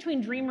difference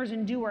between dreamers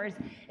and doers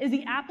is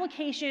the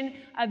application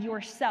of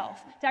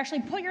yourself. To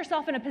actually put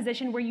yourself in a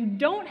position where you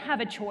don't have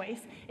a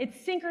choice,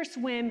 it's sink or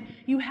swim,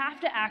 you have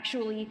to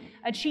actually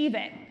achieve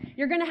it.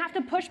 You're going to have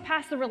to push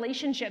past the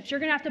relationships. You're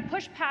going to have to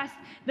push past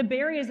the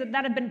barriers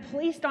that have been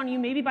placed on you,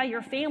 maybe by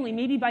your family,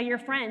 maybe by your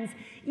friends,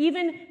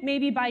 even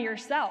maybe by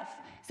yourself.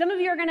 Some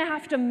of you are going to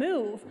have to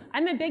move.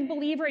 I'm a big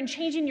believer in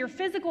changing your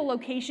physical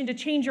location to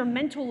change your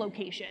mental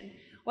location,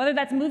 whether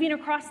that's moving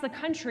across the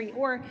country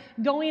or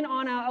going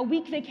on a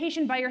week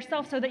vacation by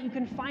yourself so that you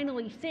can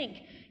finally think.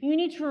 You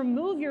need to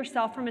remove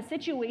yourself from a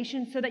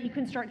situation so that you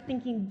can start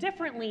thinking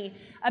differently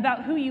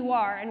about who you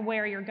are and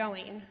where you're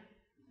going.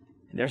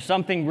 There's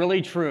something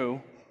really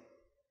true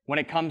when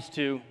it comes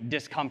to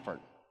discomfort.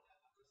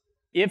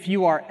 If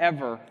you are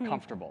ever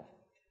comfortable,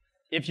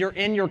 if you're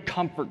in your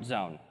comfort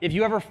zone, if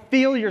you ever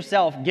feel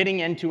yourself getting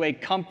into a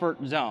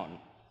comfort zone,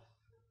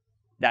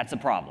 that's a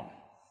problem.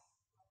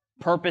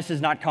 Purpose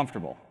is not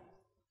comfortable.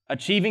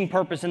 Achieving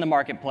purpose in the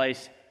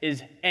marketplace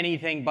is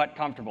anything but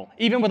comfortable.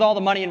 Even with all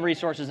the money and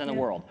resources in the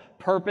world,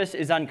 purpose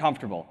is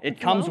uncomfortable. It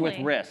comes with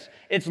risk.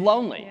 It's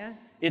lonely. Yeah.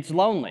 It's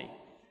lonely.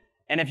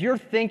 And if you're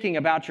thinking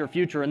about your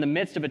future in the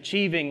midst of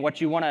achieving what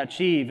you want to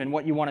achieve and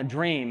what you want to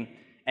dream,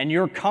 and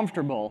you're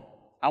comfortable,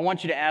 I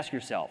want you to ask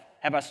yourself,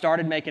 have I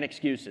started making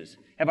excuses?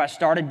 Have I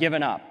started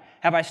giving up?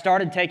 Have I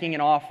started taking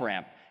an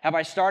off-ramp? Have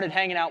I started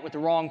hanging out with the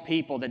wrong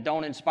people that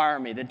don't inspire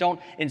me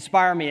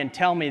and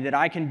tell me that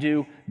I can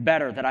do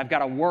better, that I've got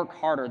to work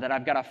harder, that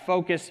I've got to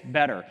focus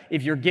better?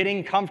 If you're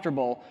getting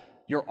comfortable,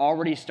 you're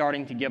already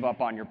starting to give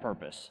up on your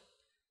purpose.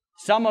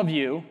 Some of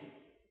you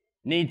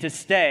need to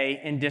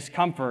stay in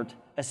discomfort,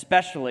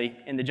 especially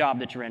in the job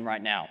that you're in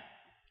right now.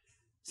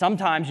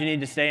 Sometimes you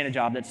need to stay in a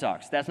job that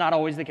sucks. That's not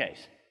always the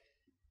case.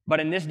 But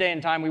in this day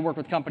and time, we work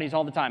with companies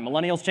all the time.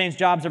 Millennials change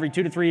jobs every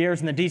 2 to 3 years.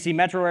 In the DC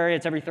metro area,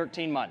 it's every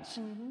 13 months.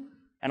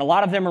 And a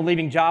lot of them are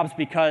leaving jobs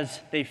because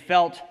they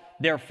felt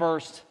their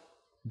first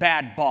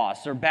bad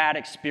boss or bad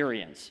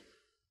experience.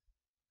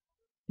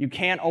 You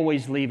can't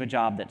always leave a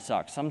job that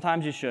sucks.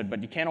 Sometimes you should,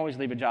 but you can't always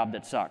leave a job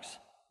that sucks.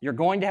 You're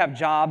going to have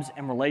jobs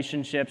and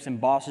relationships and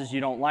bosses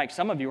you don't like.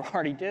 Some of you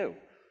already do.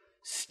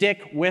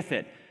 Stick with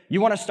it.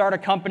 You want to start a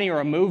company or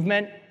a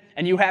movement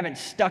and you haven't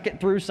stuck it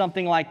through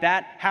something like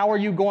that, how are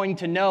you going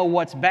to know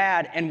what's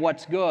bad and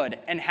what's good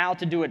and how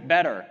to do it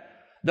better?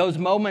 Those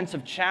moments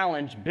of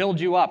challenge build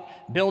you up,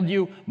 build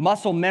you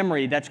muscle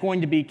memory that's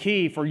going to be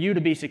key for you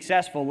to be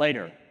successful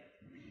later.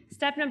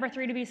 Step number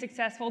 3 to be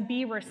successful,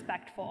 be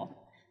respectful.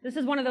 This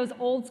is one of those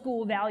old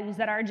school values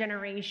that our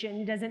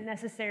generation doesn't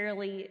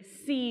necessarily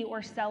see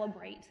or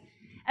celebrate.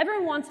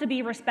 Everyone wants to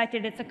be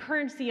respected. It's a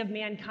currency of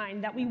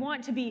mankind that we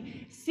want to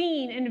be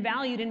seen and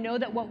valued and know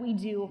that what we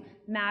do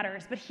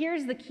matters. But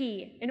here's the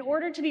key. In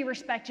order to be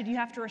respected, you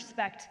have to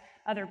respect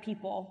other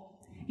people.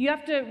 You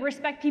have to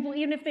respect people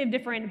even if they have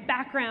different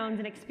backgrounds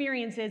and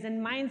experiences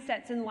and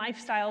mindsets and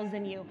lifestyles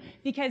than you.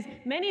 Because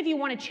many of you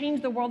want to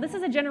change the world. This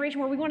is a generation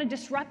where we want to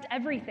disrupt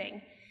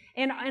everything.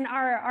 And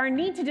our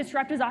need to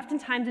disrupt is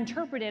oftentimes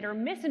interpreted or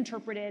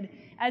misinterpreted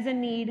as a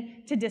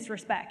need to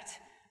disrespect.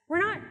 We're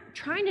not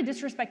trying to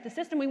disrespect the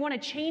system. We want to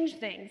change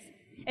things.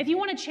 If you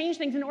want to change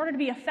things in order to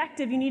be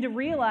effective, you need to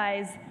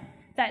realize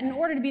that in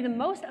order to be the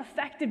most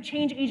effective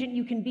change agent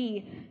you can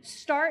be,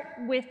 start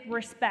with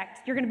respect.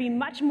 You're going to be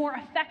much more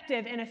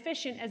effective and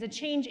efficient as a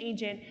change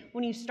agent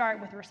when you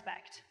start with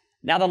respect.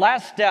 Now, the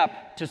last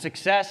step to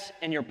success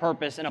in your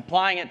purpose and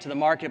applying it to the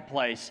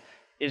marketplace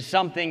is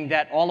something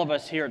that all of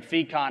us here at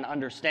FEEcon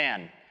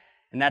understand,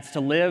 and that's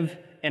to live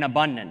in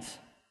abundance.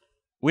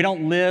 We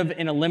don't live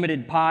in a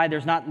limited pie.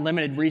 There's not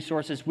limited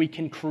resources. We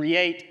can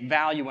create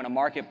value in a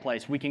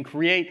marketplace. We can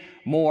create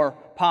more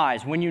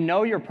pies. When you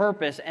know your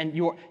purpose and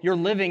you're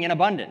living in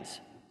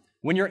abundance,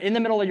 when you're in the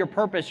middle of your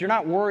purpose, you're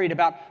not worried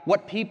about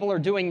what people are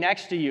doing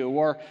next to you,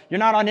 or you're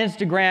not on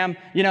Instagram,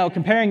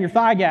 comparing your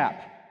thigh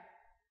gap.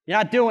 You're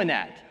not doing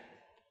that.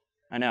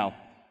 I know.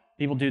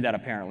 People do that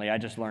apparently. I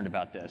just learned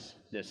about this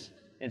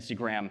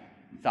Instagram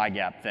thigh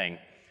gap thing.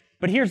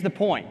 But here's the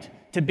point.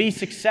 To be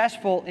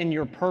successful in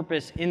your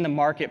purpose in the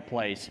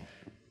marketplace,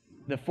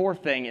 the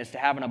fourth thing is to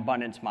have an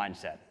abundance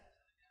mindset.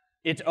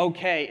 It's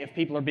okay if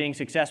people are being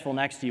successful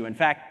next to you. In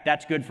fact,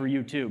 that's good for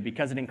you too,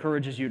 because it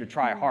encourages you to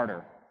try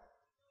harder.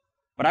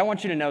 But I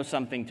want you to know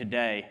something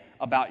today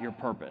about your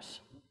purpose.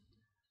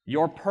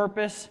 Your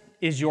purpose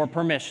is your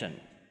permission.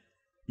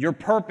 Your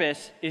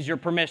purpose is your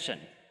permission.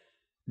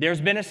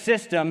 There's been a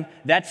system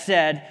that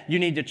said you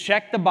need to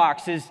check the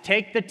boxes,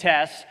 take the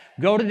tests,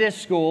 go to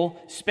this school,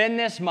 spend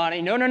this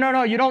money.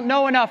 No, you don't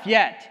know enough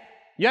yet.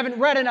 You haven't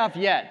read enough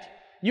yet.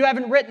 You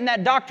haven't written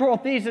that doctoral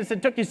thesis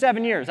that took you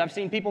 7 years. I've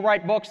seen people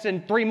write books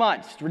in 3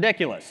 months. It's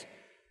ridiculous.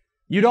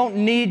 You don't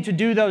need to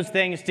do those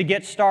things to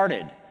get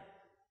started.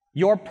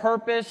 Your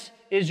purpose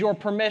is your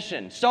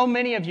permission. So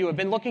many of you have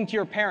been looking to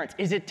your parents.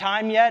 Is it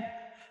time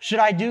yet? Should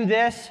I do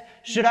this?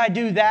 Should I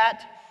do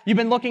that? You've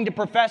been looking to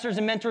professors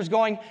and mentors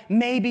going,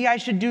 maybe I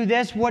should do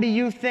this. What do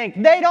you think?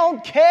 They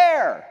don't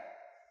care.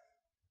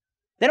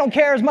 They don't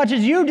care as much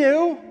as you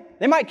do.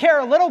 They might care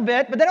a little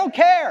bit, but they don't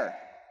care.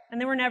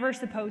 And they were never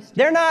supposed to.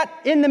 They're not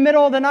in the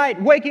middle of the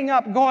night waking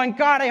up going,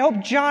 God, I hope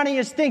Johnny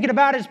is thinking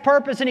about his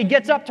purpose and he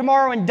gets up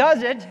tomorrow and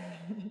does it.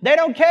 They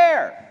don't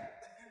care.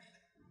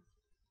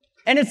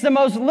 And it's the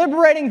most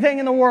liberating thing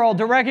in the world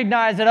to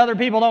recognize that other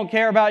people don't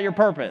care about your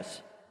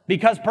purpose,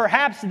 because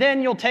perhaps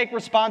then you'll take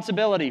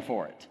responsibility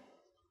for it.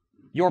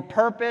 Your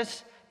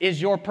purpose is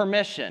your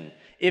permission.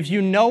 If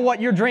you know what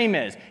your dream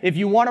is, if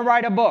you want to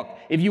write a book,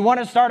 if you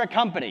want to start a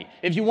company,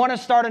 if you want to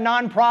start a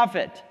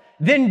nonprofit,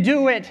 then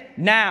do it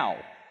now.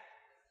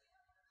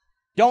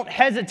 Don't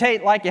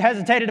hesitate like you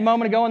hesitated a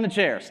moment ago in the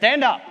chair.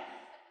 Stand up.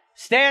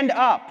 Stand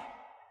up.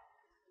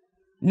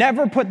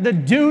 Never put the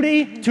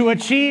duty to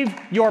achieve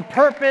your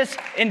purpose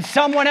in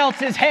someone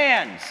else's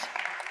hands.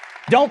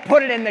 Don't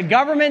put it in the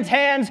government's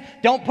hands.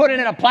 Don't put it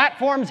in a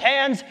platform's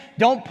hands.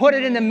 Don't put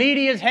it in the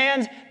media's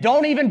hands.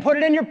 Don't even put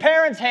it in your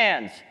parents'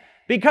 hands,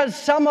 because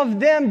some of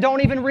them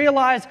don't even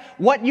realize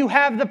what you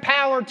have the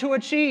power to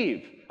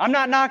achieve. I'm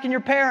not knocking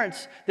your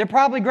parents. They're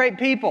probably great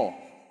people.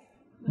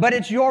 But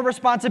it's your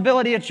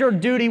responsibility. It's your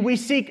duty. We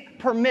seek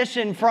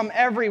permission from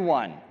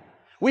everyone.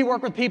 We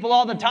work with people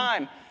all the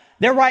time.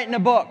 They're writing a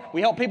book.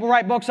 We help people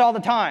write books all the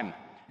time.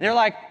 They're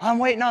like, I'm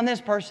waiting on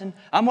this person.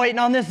 I'm waiting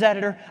on this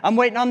editor. I'm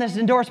waiting on this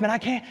endorsement.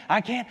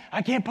 I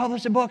can't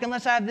publish a book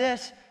unless I have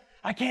this.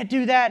 I can't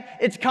do that.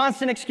 It's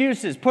constant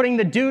excuses, putting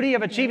the duty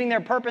of achieving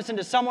their purpose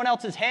into someone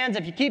else's hands.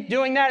 If you keep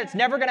doing that, it's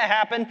never going to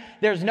happen.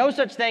 There's no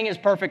such thing as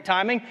perfect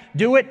timing.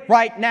 Do it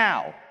right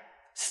now.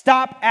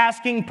 Stop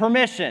asking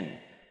permission.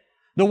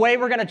 The way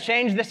we're going to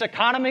change this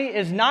economy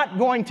is not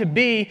going to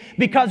be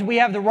because we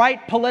have the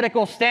right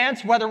political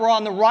stance, whether we're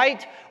on the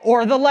right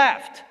or the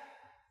left.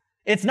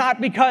 It's not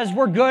because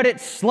we're good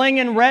at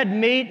slinging red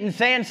meat and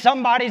saying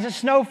somebody's a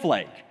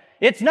snowflake.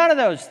 It's none of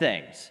those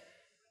things.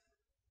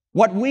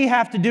 What we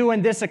have to do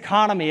in this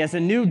economy as a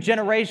new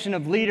generation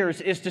of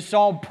leaders is to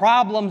solve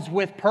problems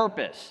with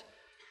purpose.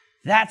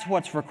 That's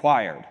what's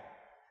required.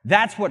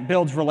 That's what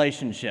builds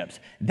relationships.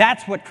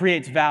 That's what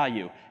creates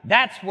value.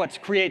 That's what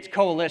creates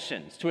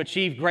coalitions to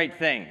achieve great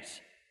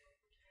things.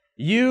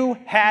 You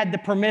had the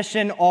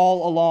permission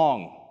all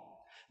along.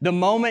 The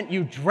moment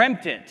you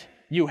dreamt it,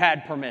 you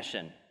had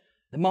permission.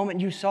 The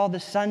moment you saw the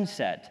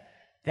sunset,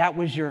 that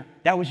was your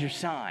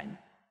sign.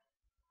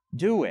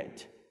 Do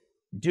it.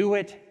 Do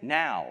it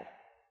now.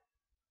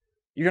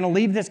 You're going to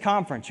leave this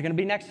conference. You're going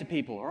to be next to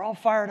people who are all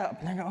fired up.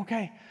 And they're going,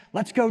 okay,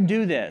 let's go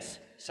do this.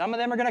 Some of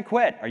them are going to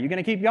quit. Are you going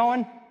to keep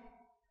going?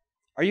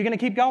 Are you going to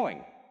keep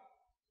going?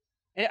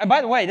 And by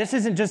the way, this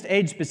isn't just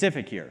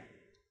age-specific here.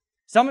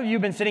 Some of you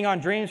have been sitting on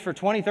dreams for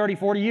 20, 30,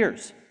 40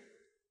 years.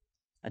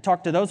 I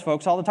talk to those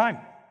folks all the time.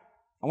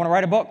 I want to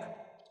write a book.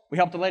 We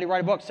helped a lady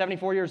write a book,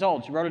 74 years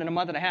old. She wrote it in a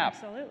month and a half.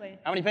 Absolutely.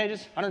 How many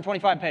pages?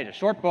 125 pages.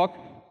 Short book.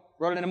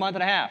 Wrote it in a month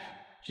and a half.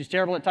 She's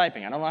terrible at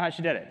typing. I don't know how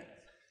she did it.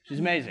 She's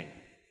amazing.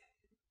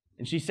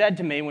 And she said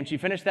to me when she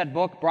finished that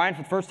book, Brian,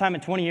 for the first time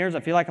in 20 years, I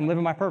feel like I'm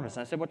living my purpose.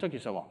 And I said, what took you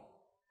so long?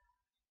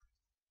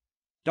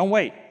 Don't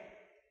wait.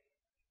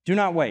 Do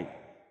not wait.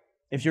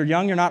 If you're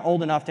young, you're not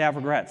old enough to have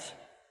regrets.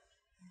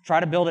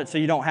 Try to build it so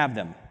you don't have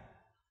them.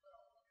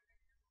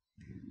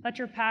 Let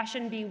your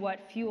passion be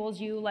what fuels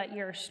you. Let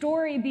your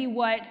story be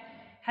what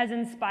has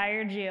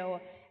inspired you.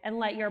 And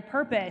let your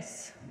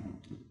purpose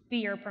be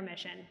your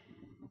permission.